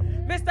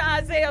online. Mr.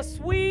 Isaiah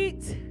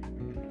Sweet,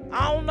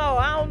 I don't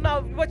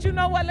know. But you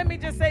know what? Let me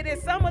just say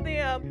this. Some of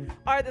them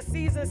are the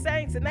seasoned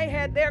saints, and they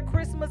had their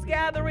Christmas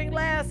gathering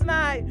last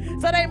night,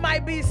 so they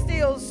might be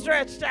still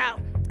stretched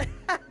out.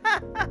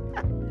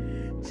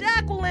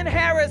 Jacqueline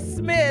Harris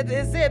Smith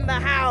is in the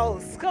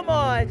house. Come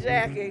on,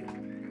 Jackie.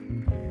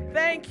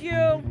 Thank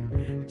you.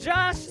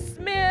 Josh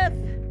Smith.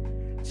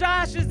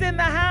 Josh is in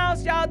the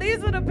house, y'all.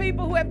 These are the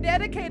people who have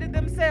dedicated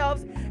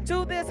themselves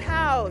to this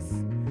house.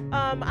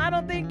 I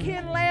don't think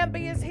Ken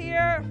Lambie is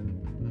here.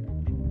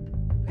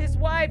 His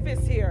wife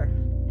is here.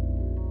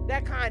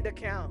 That kind of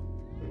count.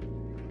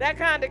 That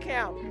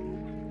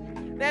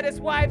his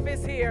wife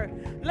is here.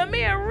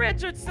 Lamia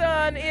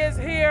Richardson is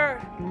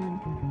here.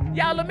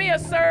 Y'all, Lamia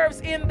serves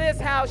in this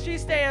house. She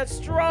stands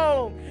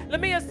strong.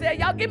 Lamia said,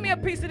 y'all give me a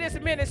piece of this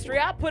ministry.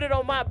 I'll put it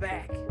on my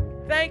back.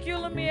 Thank you,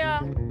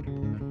 Lamia.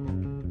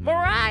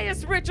 Mariah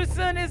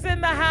Richardson is in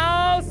the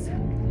house.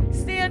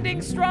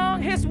 standing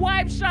strong. His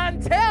wife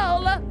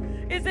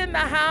Chantel is in the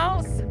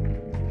house.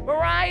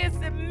 Mariah is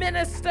the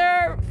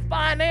minister,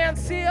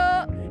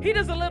 financier. He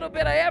does a little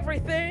bit of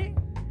everything.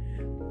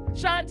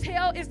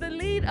 Chantel is the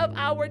lead of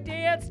our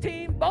dance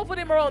team. Both of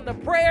them are on the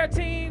prayer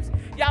teams.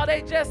 Y'all,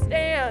 they just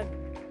stand.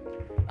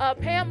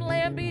 Pam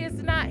Lambie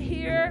is not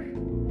here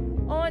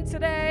on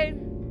today.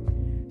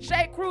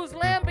 Shay Cruz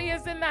Lambie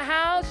is in the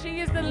house.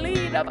 She is the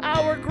lead of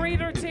our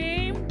greeter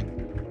team.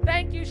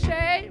 Thank you,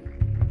 Shay.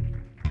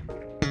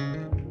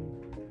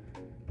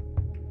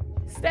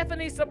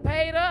 Stephanie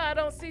Cepeda, I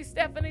don't see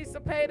Stephanie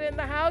Cepeda in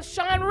the house.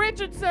 Sean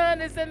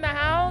Richardson is in the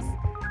house.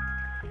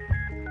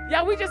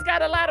 Yeah, we just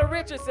got a lot of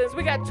Richardsons.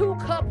 We got 2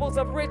 couples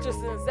of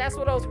Richardsons. That's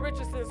what those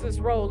Richardsons is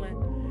rolling.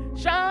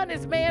 Sean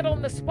is man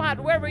on the spot.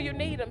 Wherever you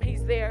need him,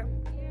 he's there.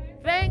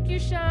 Thank you,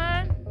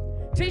 Sean.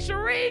 Tisha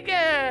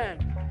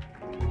Regan.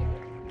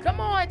 Come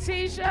on,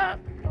 Tisha.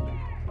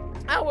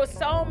 I was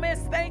so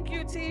missed. Thank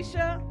you,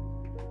 Tisha.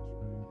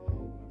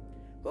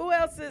 Who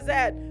else is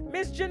that?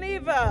 Miss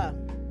Geneva.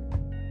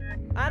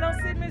 I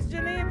don't see Miss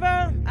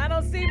Geneva. I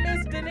don't see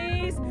Miss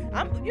Denise.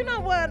 You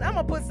know what? I'm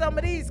going to put some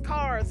of these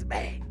cards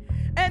back.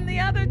 And the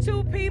other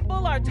 2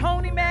 people are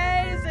Tony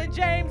Mays and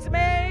James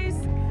Mays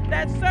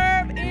that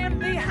serve in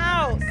the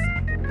house.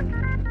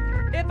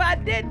 If I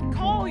didn't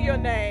call your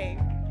name,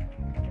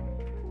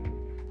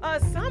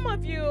 some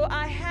of you,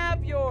 I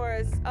have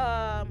yours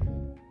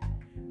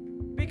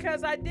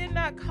because I did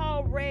not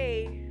call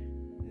Ray,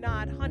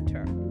 not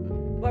Hunter.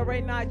 But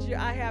Ray, not you.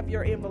 I have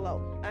your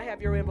envelope. I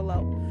have your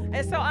envelope.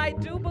 And so I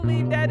do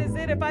believe that is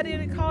it. If I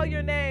didn't call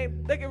your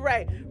name, look at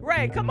Ray.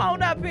 Ray, come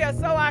on up here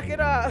so I can,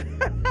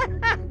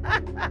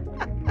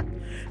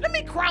 let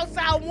me cross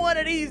out one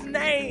of these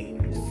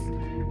names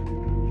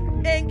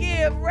and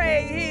give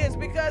Ray his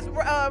because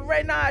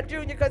Ray Nod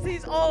Jr., because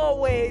he's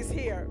always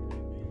here.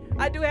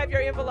 I do have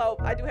your envelope.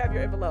 I do have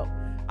your envelope.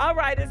 All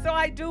right, and so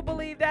I do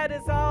believe that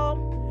is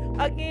all.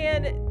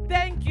 Again,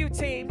 thank you,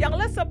 team. Y'all,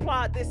 let's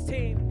applaud this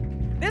team.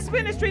 This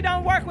ministry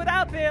don't work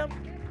without them.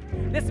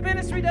 This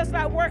ministry does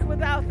not work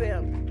without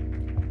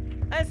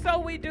them. And so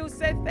we do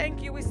say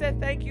thank you. We said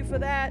thank you for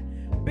that.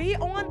 Be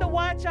on the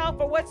watch out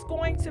for what's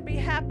going to be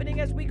happening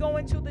as we go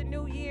into the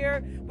new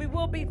year. We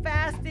will be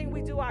fasting.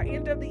 We do our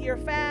end of the year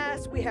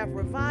fast. We have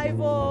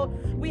revival.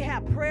 We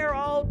have prayer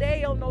all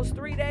day on those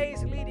 3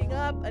 days leading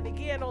up. And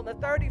again, on the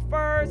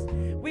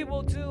 31st, we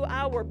will do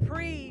our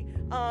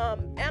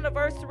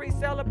anniversary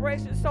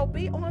celebration. So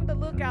be on the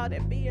lookout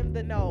and be in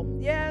the know.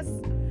 Yes,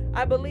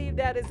 I believe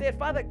that is it.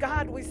 Father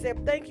God, we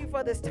said thank you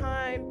for this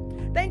time.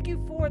 Thank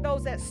you for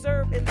those that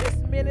serve in this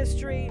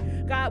ministry.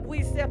 God,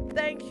 we said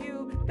thank you.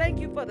 Thank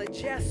you for the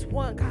just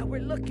one. God, we're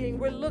looking.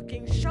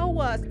 Show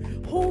us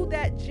who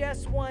that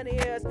just one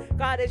is.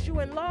 God, as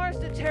you enlarge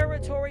the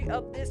territory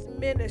of this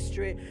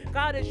ministry,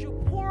 God, as you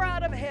pour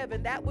out of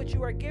heaven that which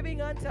you are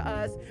giving unto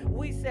us,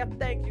 we said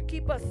thank you.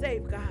 Keep us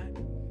safe, God.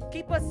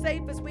 Keep us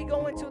safe as we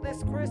go into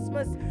this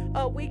Christmas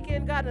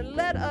weekend, God, and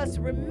let us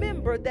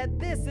remember that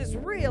this is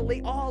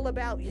really all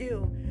about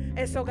you.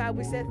 And so, God,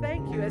 we said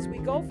thank you as we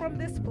go from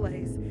this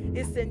place.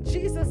 It's in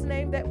Jesus'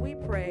 name that we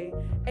pray.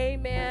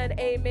 Amen,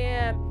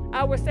 amen.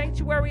 Our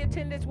sanctuary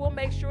attendants will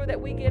make sure that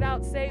we get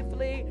out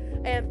safely.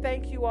 And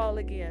thank you all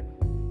again.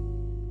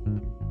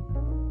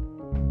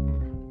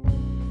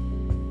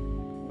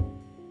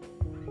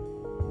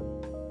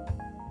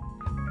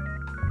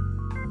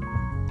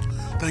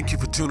 Thank you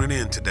for tuning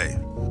in today.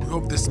 We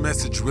hope this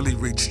message really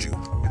reached you.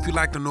 If you'd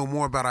like to know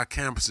more about our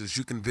campuses,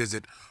 you can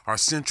visit our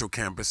central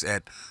campus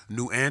at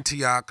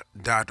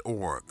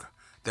newantioch.org.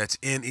 That's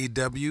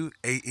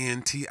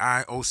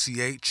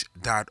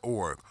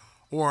newantioch.org.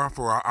 Or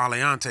for our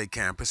Aliante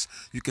campus,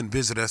 you can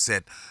visit us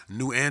at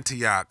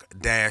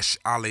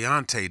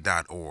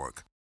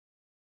newantioch-aliante.org.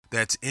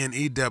 That's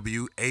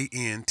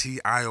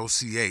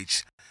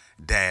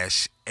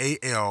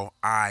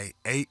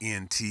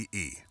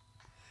newantioch-aliante.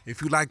 If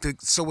you'd like to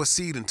sow a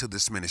seed into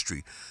this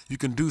ministry, you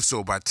can do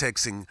so by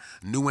texting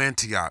New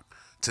Antioch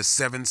to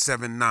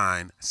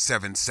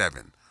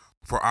 77977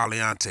 for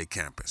Aliante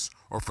campus.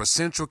 Or for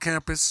Central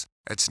campus,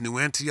 it's New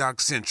Antioch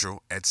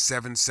Central at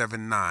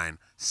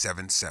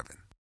 77977.